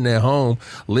remember sitting at home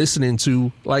listening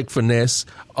to like Finesse,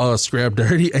 Scrap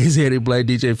Dirty, Asiatic Black,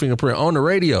 DJ Fingerprint on the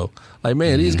radio. Like,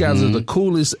 man, these guys are the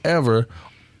coolest ever.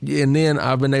 And then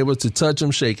I've been able to touch them,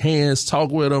 shake hands,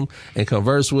 talk with them, and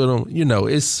converse with them.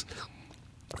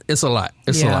 It's a lot.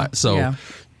 It's a lot. So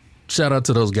shout out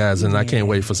to those guys, and I can't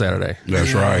wait for Saturday.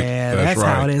 That's right. That's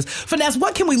right. How it is. Finesse,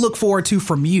 what can we look forward to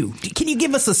from you? Can you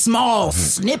give us a small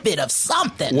snippet of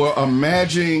something? Well,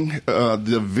 imagine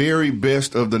the very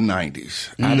best of the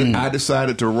 90s. I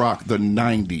decided to rock the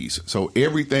 90s. So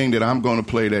everything that I'm going to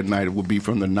play that night will be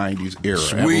from the 90s era.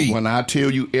 Sweet. When I tell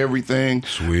you everything,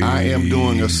 I am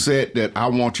doing a set that I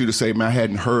want you to say, man, I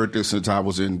hadn't heard this since I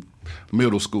was in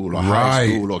middle school or high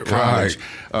school or college.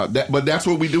 But that's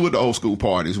what we do with the old school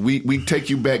parties. We take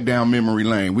you back down memory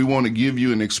lane. We want to give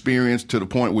you an experience to the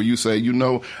point where you say, you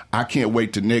know, I can't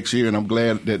wait till next year, and I'm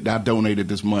glad that I donated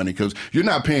this money, because you're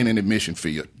not paying an admission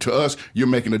fee. To us, you're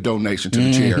making a donation to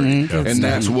the charity, and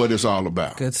that's what it's all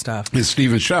about. Good stuff. And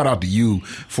Stephen, shout out to you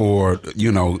for,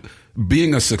 you know,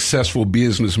 being a successful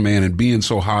businessman and being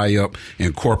so high up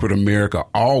in corporate America,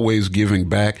 always giving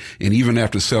back. And even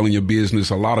after selling your business,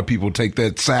 a lot of people take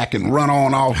that sack and run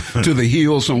on off to the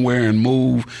hill somewhere and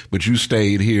move. But you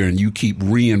stayed here and you keep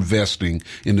reinvesting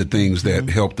in the things that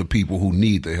help the people who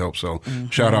need the help. So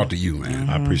shout out to you, man.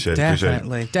 I appreciate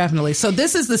it. Definitely. So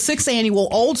this is the 6th annual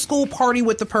Old School Party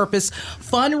with the Purpose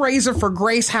fundraiser for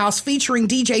Grace House, featuring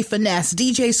DJ Finesse,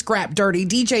 DJ Scrap Dirty,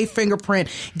 DJ Fingerprint,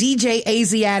 DJ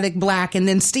Asiatic Black, and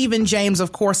then Stephen James,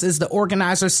 of course, is the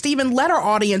organizer. Stephen, let our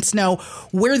audience know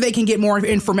where they can get more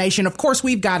information. Of course,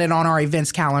 we've got it on our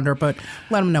events calendar, but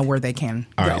let them know where they can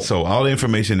go. All right, so all the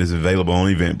information is available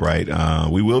on Eventbrite.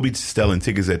 We will be selling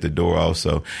tickets at the door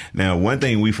also. Now, one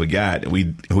thing we forgot, we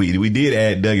did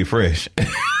add Dougie Fresh.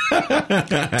 To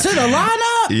the lineup?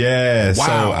 Yeah. Wow.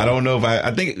 So I don't know if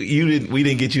I think we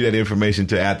didn't get you that information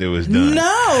till after it was done.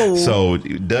 No. So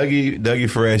Dougie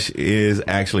Fresh is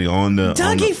actually on the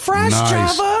Fresh,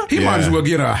 nice. Java. He might as well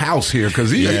get a house here,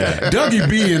 because Dougie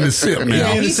be in the SIP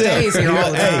now. He stays here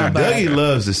all the time. Dougie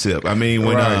loves the SIP. I mean,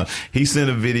 when he sent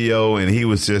a video and he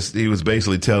was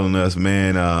basically telling us,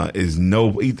 man,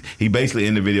 he basically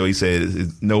in the video he said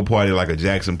it's no party like a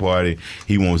Jackson party.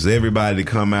 He wants everybody to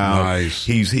come out. Nice.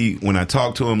 When I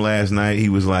talked to him last night, he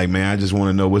was like, man, I just want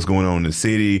to know what's going on in the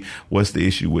city. What's the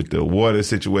issue with the water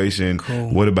situation?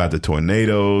 Cool. What about the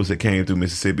tornadoes that came through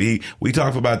Mississippi? We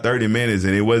talked for about 30 minutes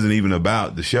and it wasn't even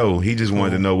about the show. He just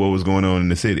wanted to know what was going on in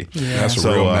the city. Yeah. That's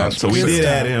a real master. So we did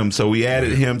add him. So we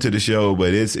added him to the show,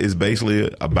 but it's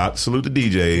basically about to salute the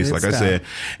DJs, like I said.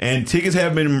 And tickets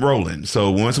have been rolling.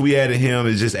 So once we added him,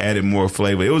 it just added more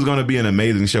flavor. It was going to be an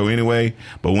amazing show anyway,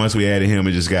 but once we added him,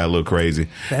 it just got a little crazy.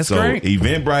 That's great.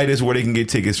 Eventbrite is where they can get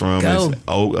tickets from. It's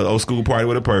old School Party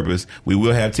with a Purpose. We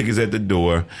will have tickets at the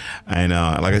door. And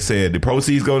like I said, the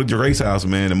proceeds go to Grace House,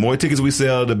 man. The more tickets we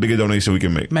sell, the bigger donation we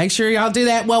can make. Make sure y'all do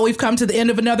that. Well, we've come to the end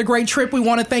of another great trip. We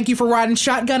want to thank you for riding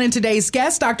shotgun, and today's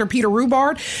guests, Dr. Peter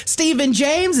Rubard, Stephen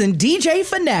James, and DJ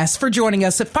Finesse, for joining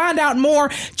us. To find out more,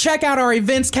 check out our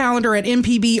events calendar at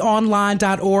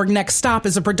mpbonline.org. Next Stop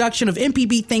is a production of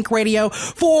MPB Think Radio.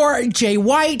 For Jay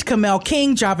White, Kamel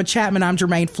King, Java Chapman, I'm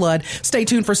Jermaine Flood. Stay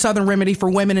tuned for Southern Remedy for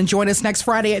Women, and join us next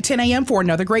Friday at 10 a.m. for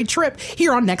another great trip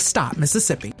here on Next Stop,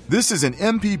 Mississippi. This is an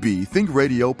MPB Think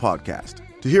Radio podcast.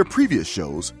 To hear previous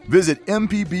shows, visit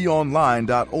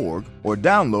mpbonline.org or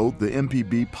download the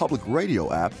MPB Public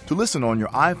Radio app to listen on your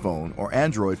iPhone or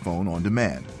Android phone on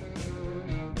demand.